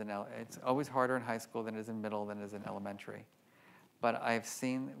than it is it's always harder in high school than it is in middle than it is in elementary. But I've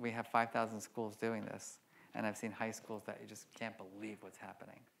seen, we have 5,000 schools doing this, and I've seen high schools that you just can't believe what's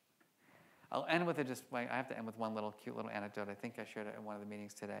happening. I'll end with I have to end with one cute little anecdote. I think I shared it in one of the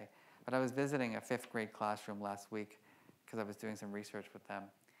meetings today. But I was visiting a 5th grade classroom last week because I was doing some research with them.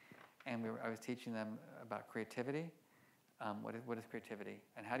 And I was teaching them about creativity. What is creativity?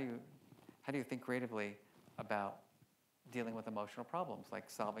 And how do you think creatively about dealing with emotional problems, like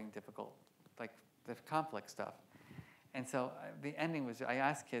solving difficult, the conflict stuff? And so the ending was, I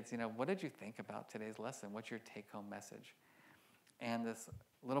asked kids, what did you think about today's lesson? What's your take-home message? And this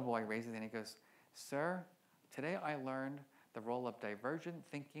little boy raises his hand and he goes, "Sir, today I learned the role of divergent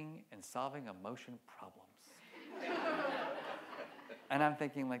thinking in solving emotion problems." And I'm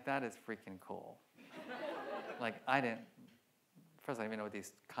thinking, that is freaking cool. First I didn't even know what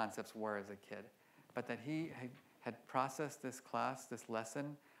these concepts were as a kid, but that he had processed this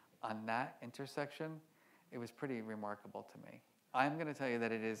lesson on that intersection, it was pretty remarkable to me. I'm going to tell you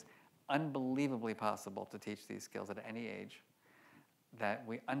that it is unbelievably possible to teach these skills at any age, that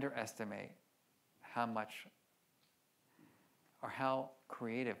we underestimate how much or how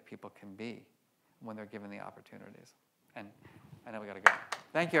creative people can be when they're given the opportunities. And I know we got to go.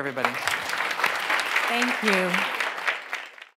 Thank you, everybody. Thank you.